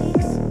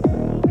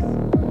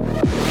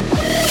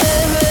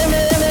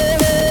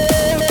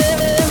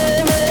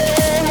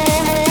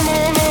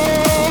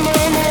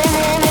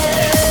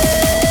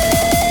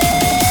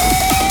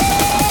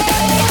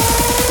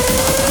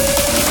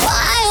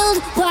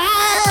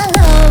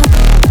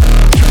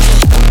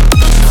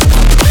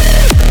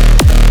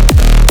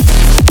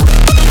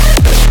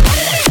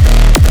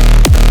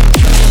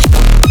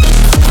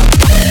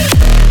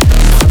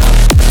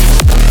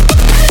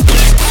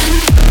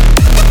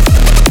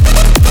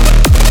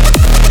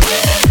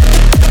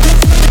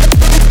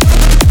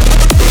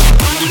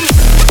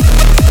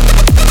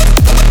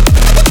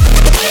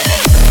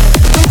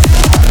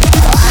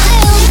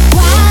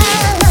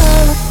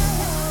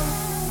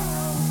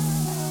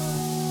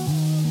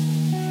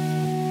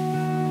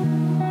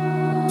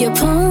 You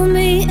pull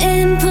me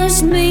in,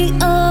 push me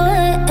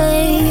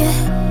away.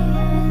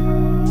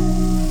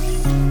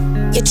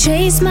 You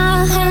chase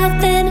my heart,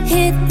 then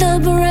hit the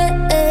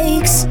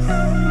brakes.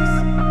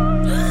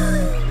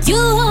 You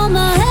hold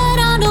my head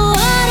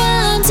underwater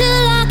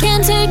until I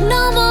can't take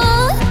no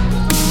more.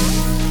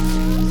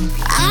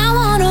 I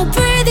wanna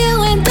breathe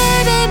you in,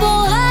 baby, but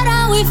what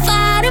are we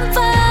fighting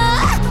for?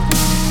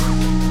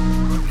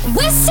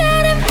 We're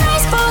setting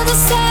price for the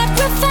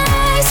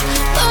sacrifice,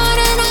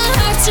 burning our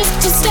hearts just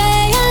to stay.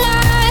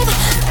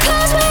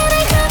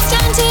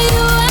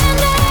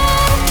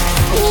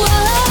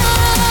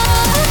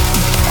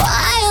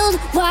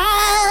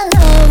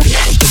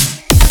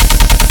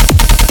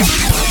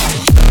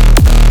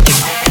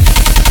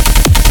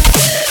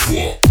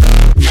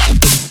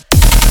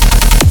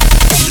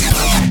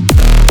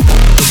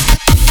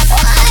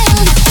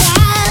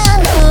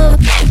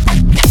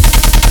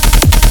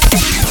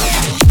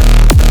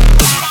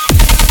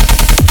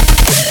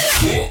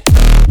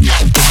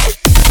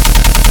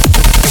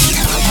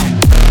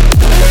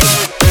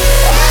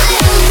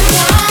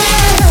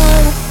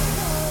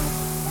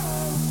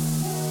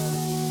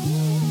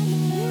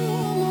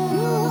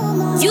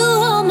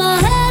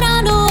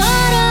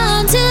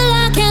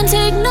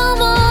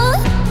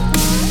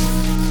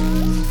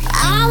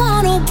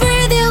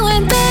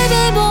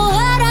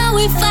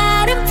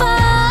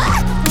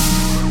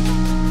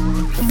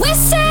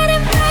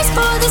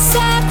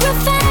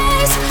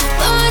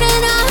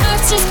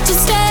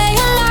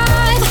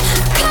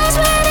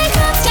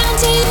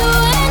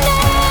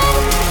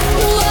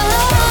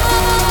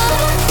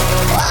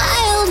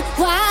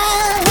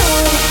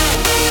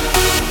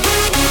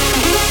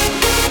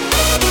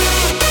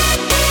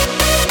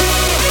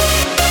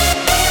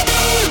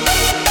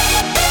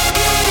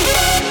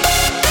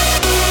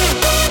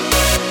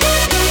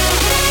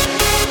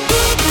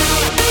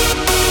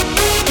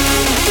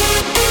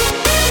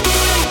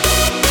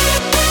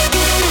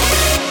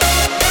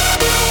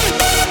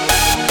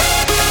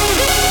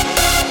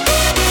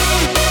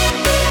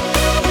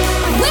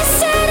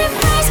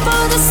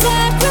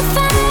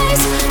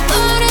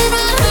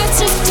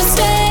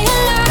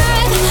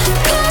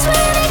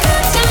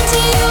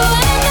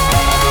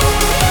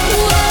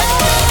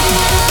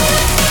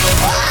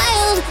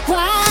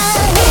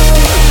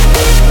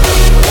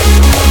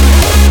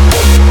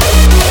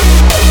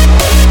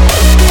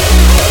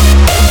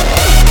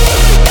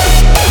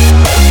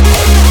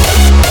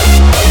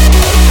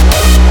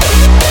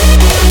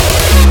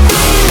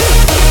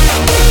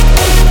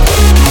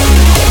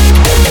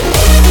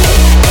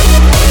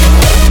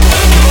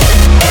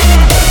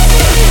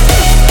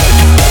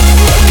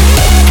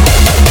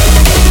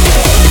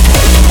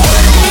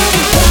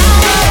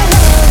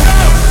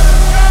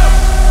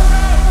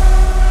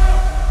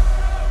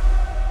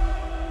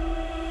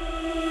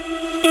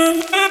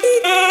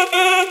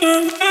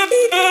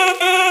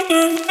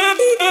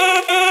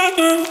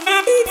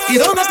 ¿Y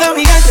dónde está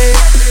mi gente?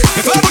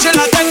 Que fue mucho en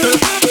la tecla.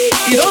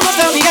 ¿Y dónde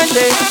está mi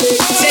gente?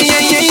 Sí, yeah,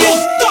 yeah, yeah.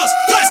 1, 2,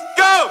 3,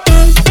 go!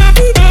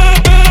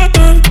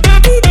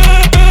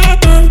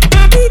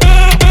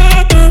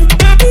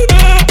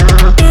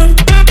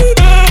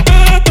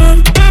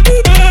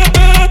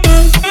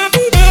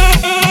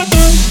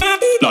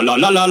 La la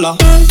la la la.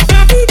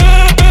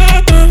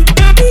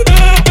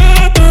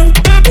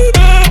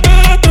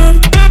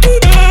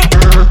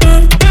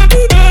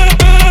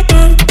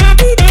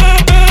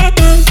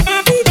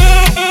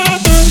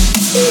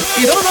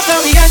 ¿Y dónde está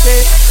mi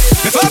gente?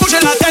 Me fue mucho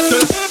en la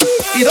tête.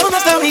 ¿Y dónde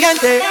está mi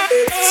gente?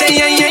 Sí,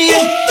 yeah, yeah, yeah.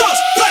 1, 2,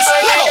 3,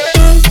 go!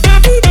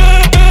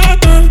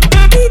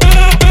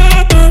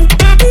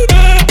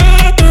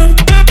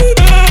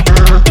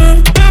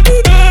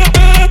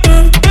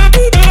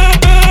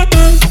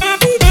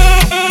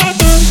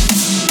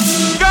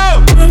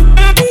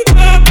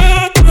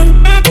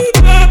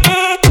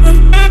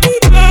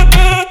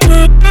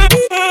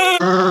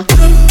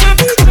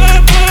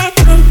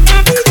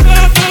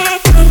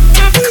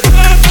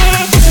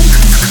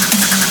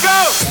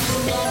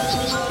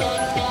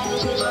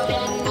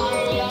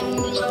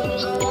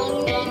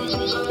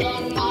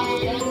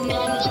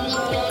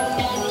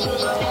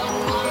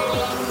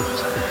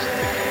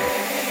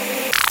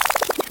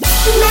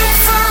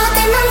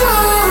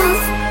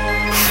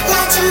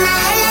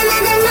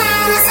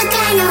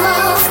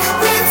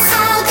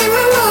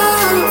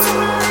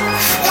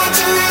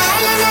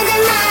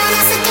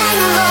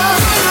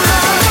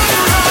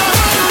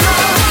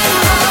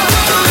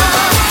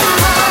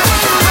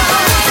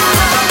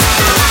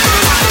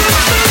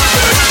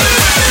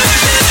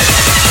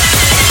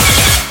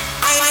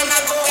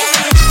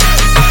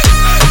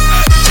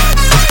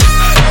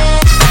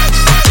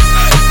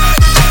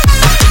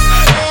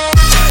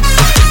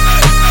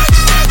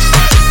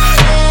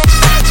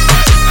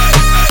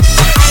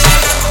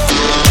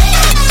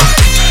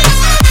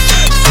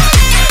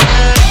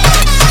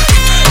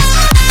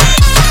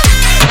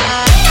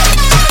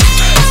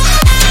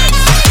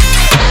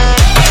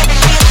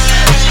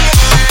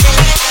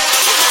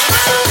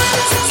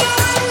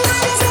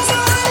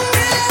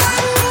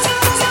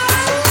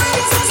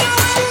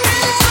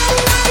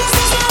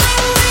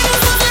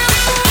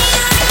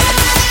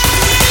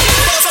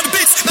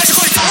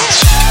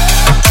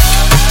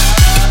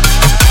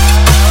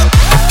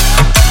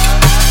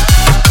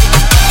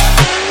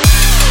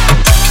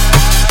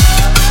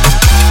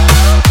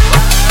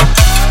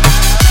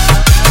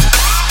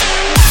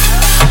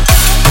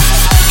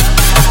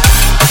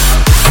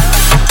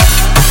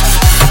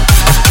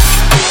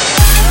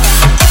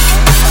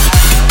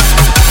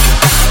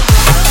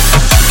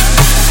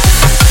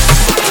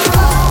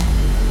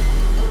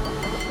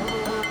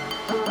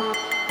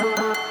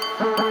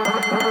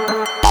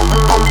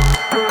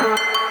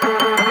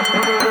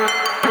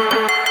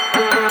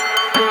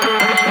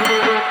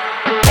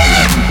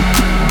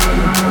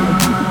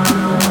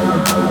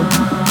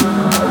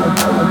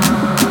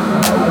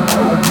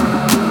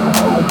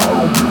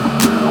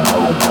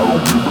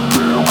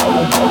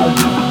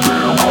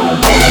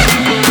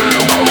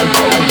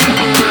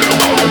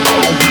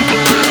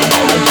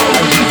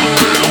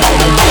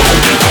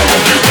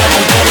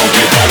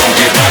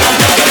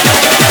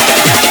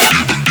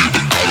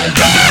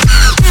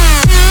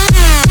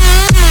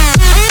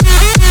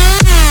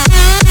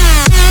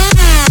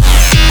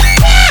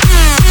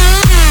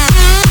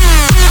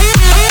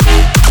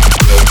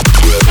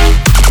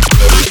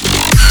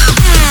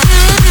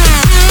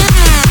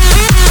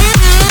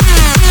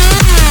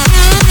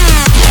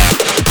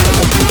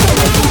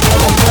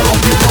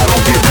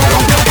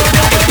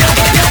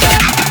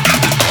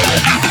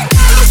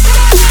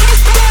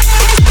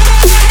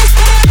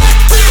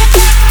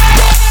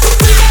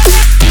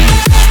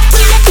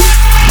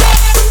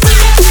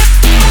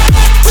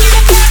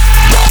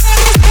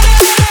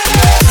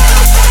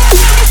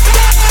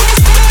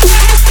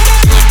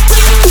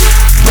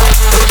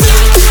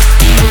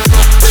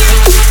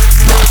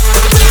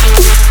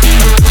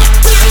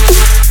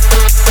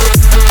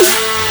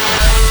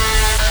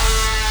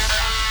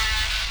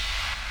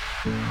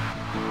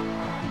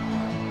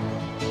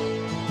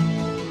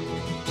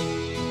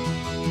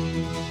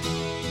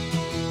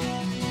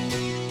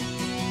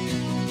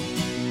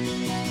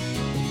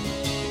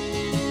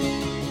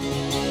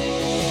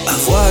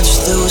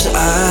 watched those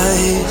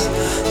eyes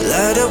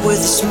light up with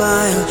a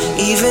smile,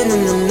 even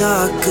in the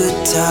not good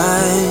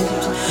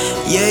times.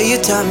 Yeah,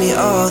 you taught me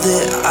all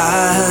that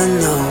I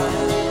know.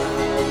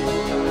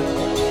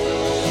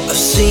 I've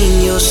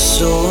seen your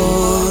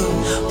soul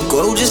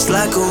grow just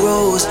like a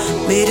rose,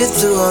 made it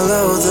through all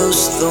of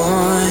those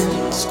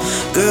thorns.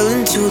 Girl,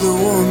 into the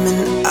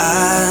woman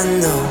I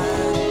know.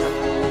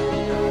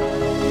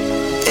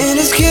 And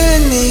it's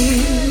killing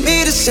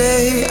me to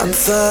say I'm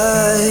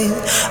fine,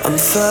 I'm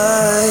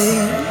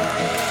fine,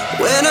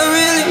 when I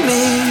really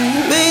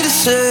mean me to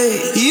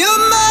say you're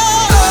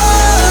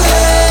mine.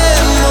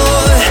 And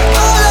more,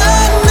 all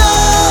I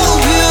know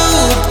you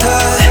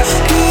got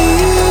me.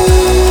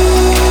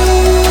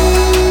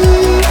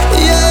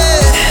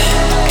 Yeah,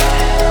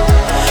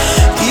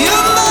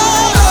 you're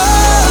mine.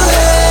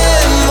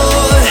 And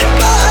more,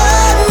 I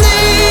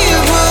need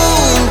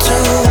room to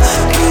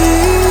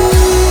breathe.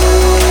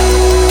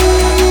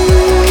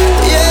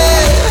 Yeah.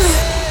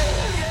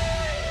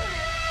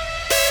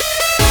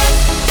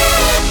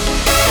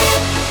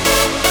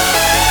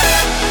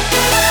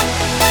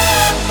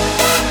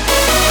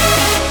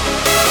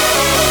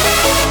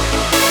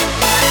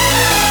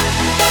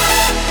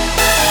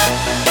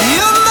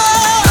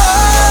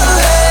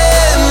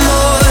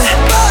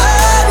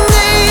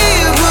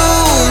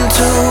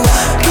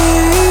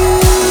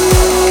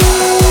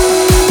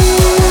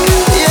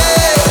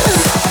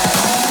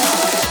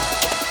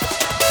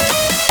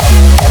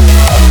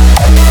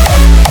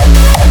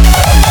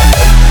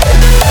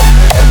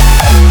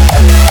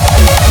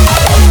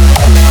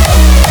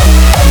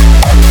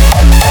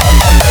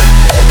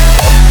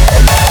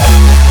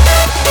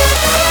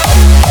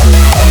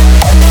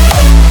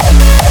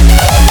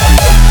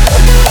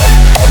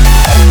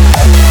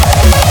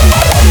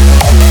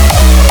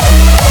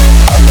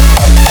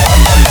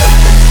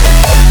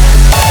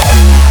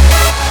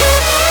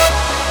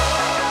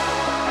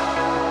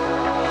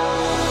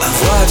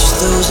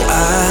 Those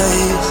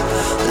eyes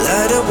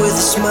light up with a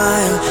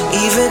smile,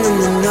 even in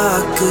the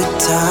not good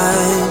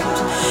times.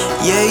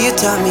 Yeah, you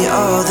taught me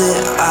all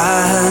that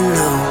I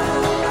know.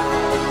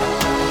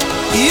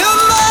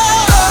 You're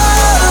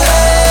mine,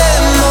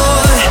 and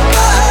more,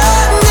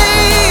 I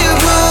need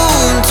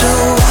room to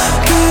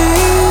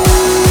breathe.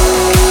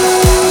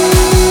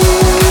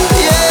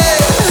 Yeah.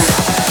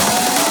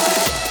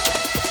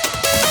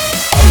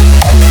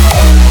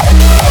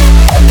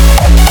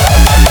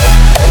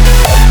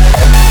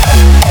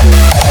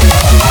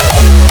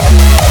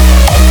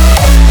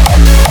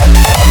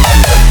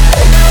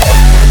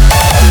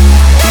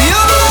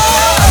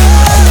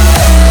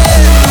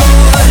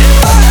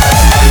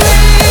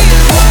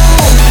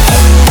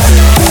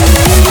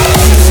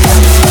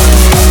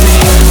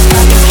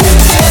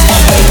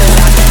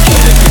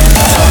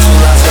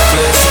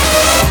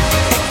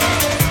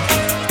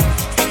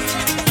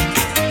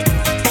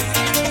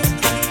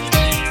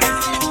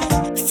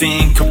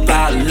 Think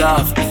about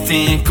love,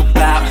 think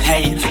about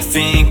hate,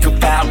 think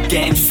about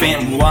getting fit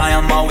and why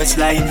I'm always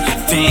late.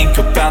 Think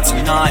about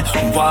tonight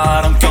and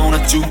what I'm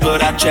gonna do,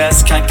 but I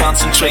just can't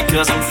concentrate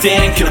cause I'm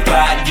thinking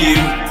about you.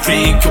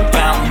 Think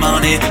about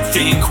money,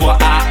 think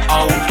what I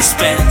owe.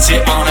 Spent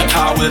it on a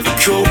car with a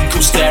cool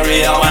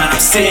stereo, and I'm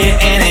sitting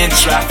in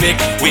traffic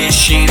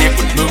wishing it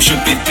would move.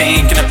 Should be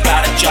thinking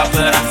about a job,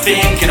 but I'm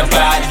thinking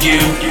about you.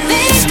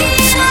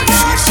 Thinking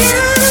about you.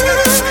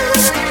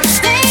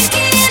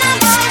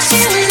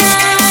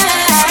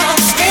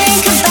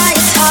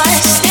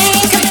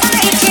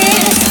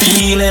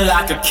 Feeling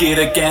like a kid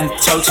again,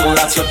 total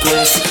utter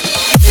bliss.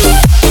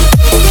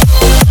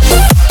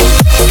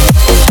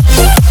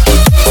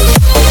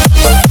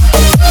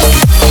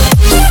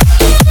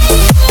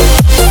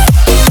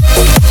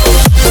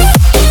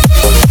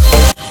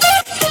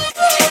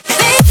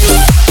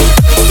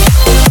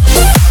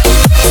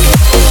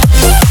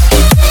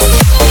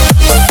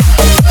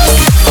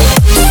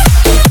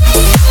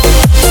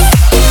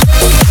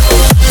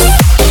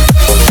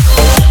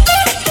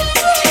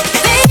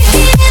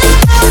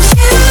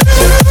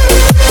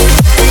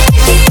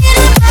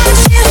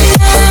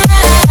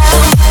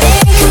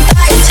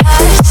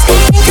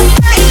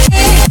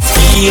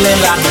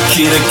 Feeling like a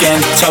kid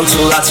again,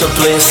 total utter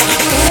bliss.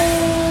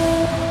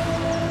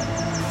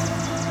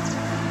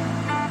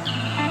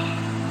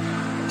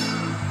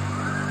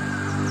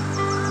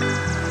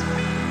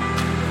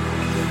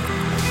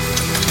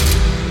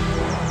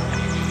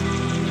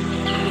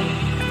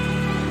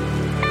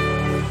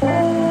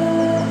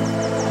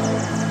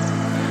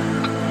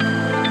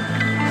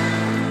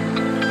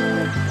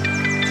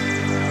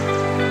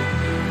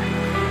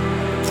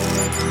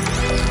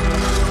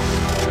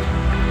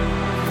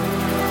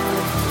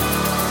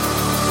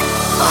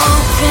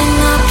 Open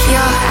up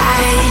your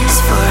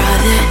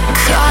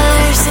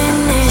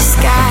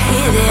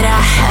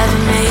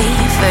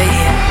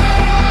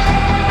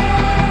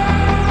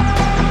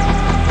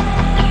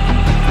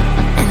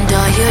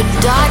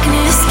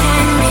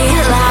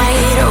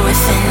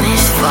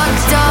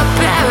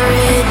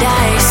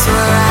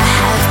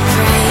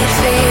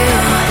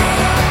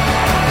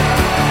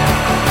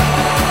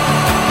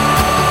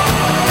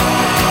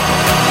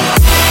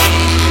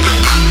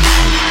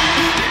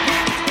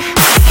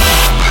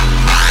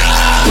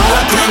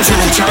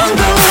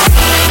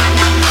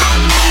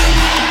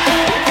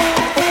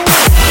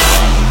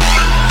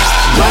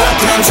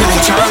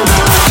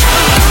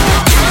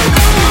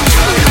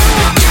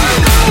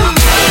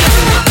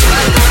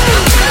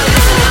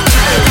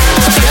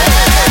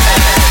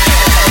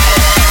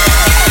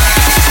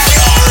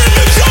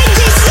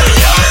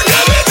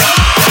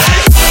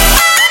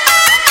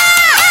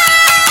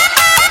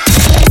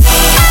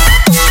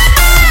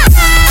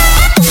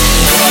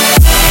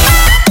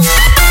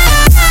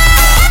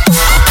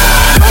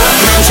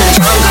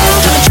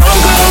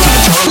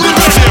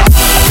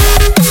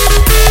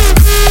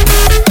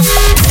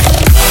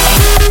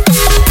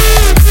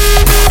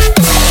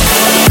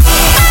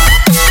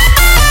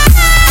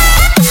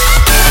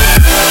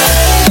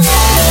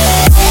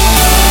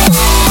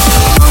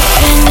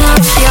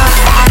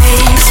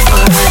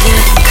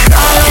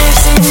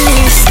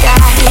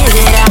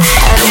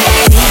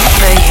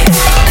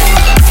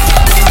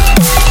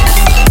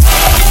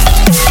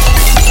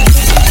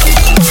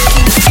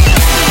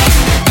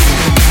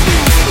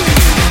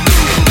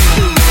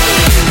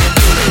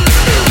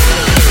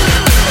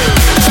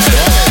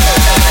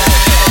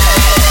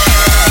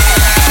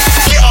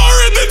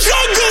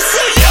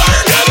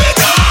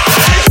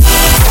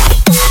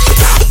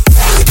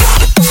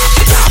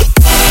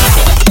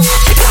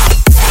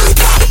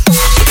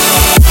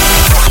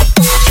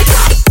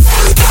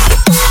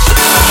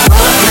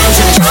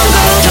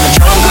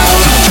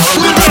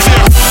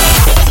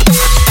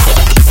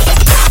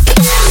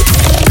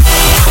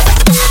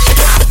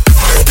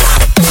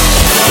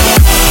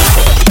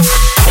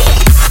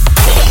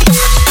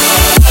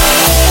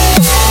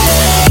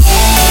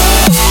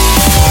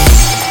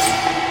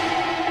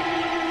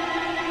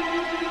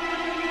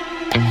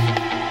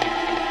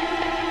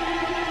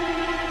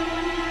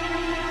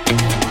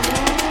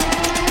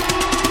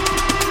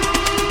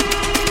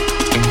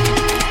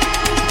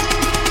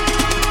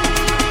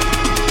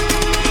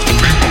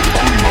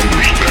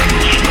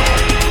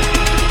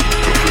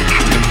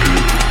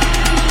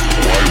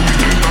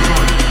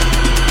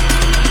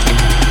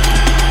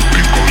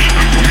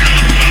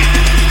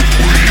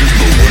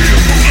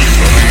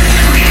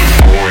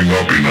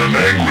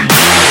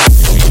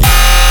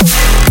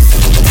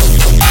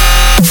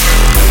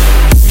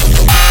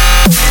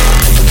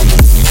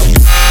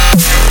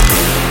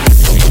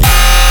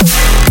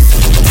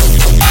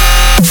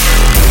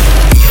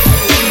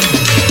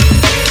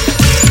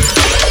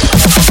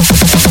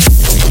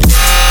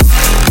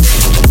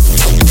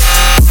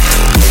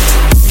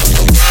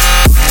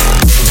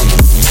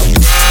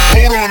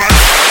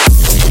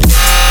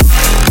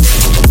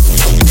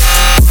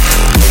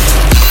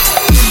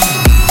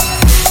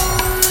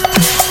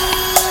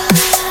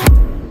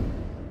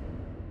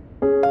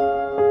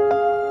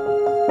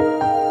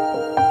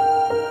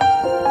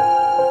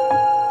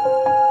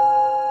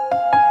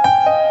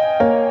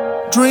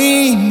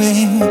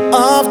Dreaming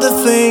of the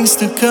things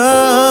to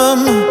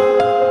come,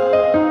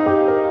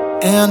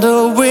 and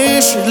a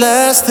wish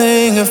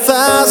lasting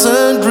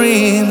 1,000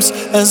 dreams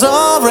has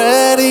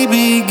already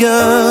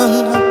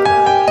begun.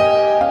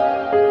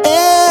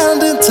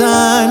 And in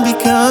time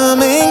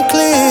becoming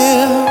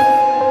clear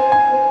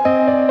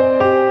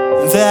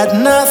that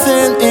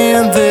nothing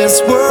in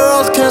this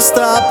world can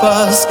stop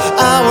us.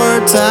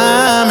 Our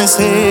time is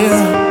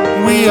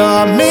here. We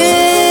are miracles.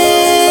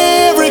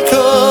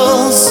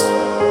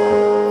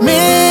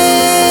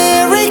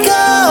 Miracles,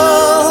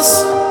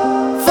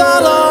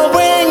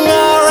 following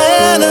our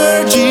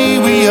energy.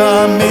 We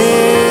are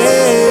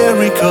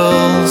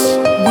miracles.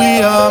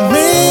 We are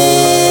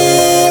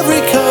miracles.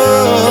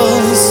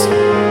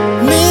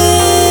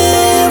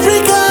 Miracles,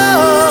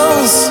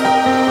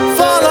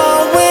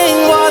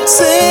 following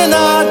what's in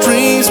our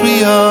dreams.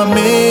 We are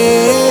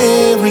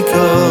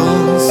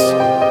miracles.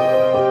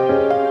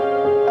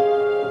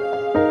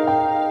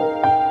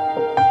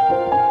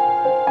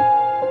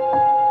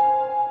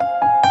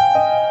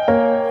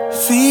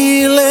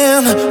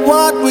 Feeling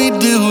what we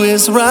do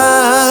is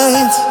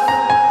right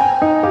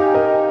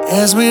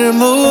as we're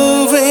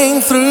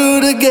moving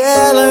through the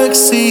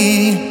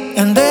galaxy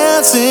and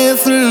dancing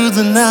through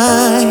the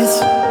night.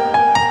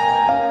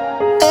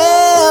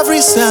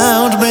 Every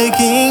sound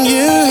making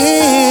you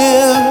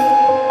hear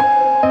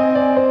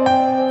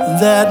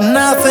that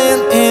nothing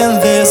in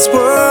this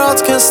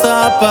world can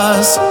stop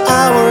us.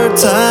 Our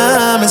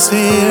time is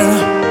here.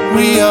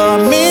 We are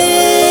miracles.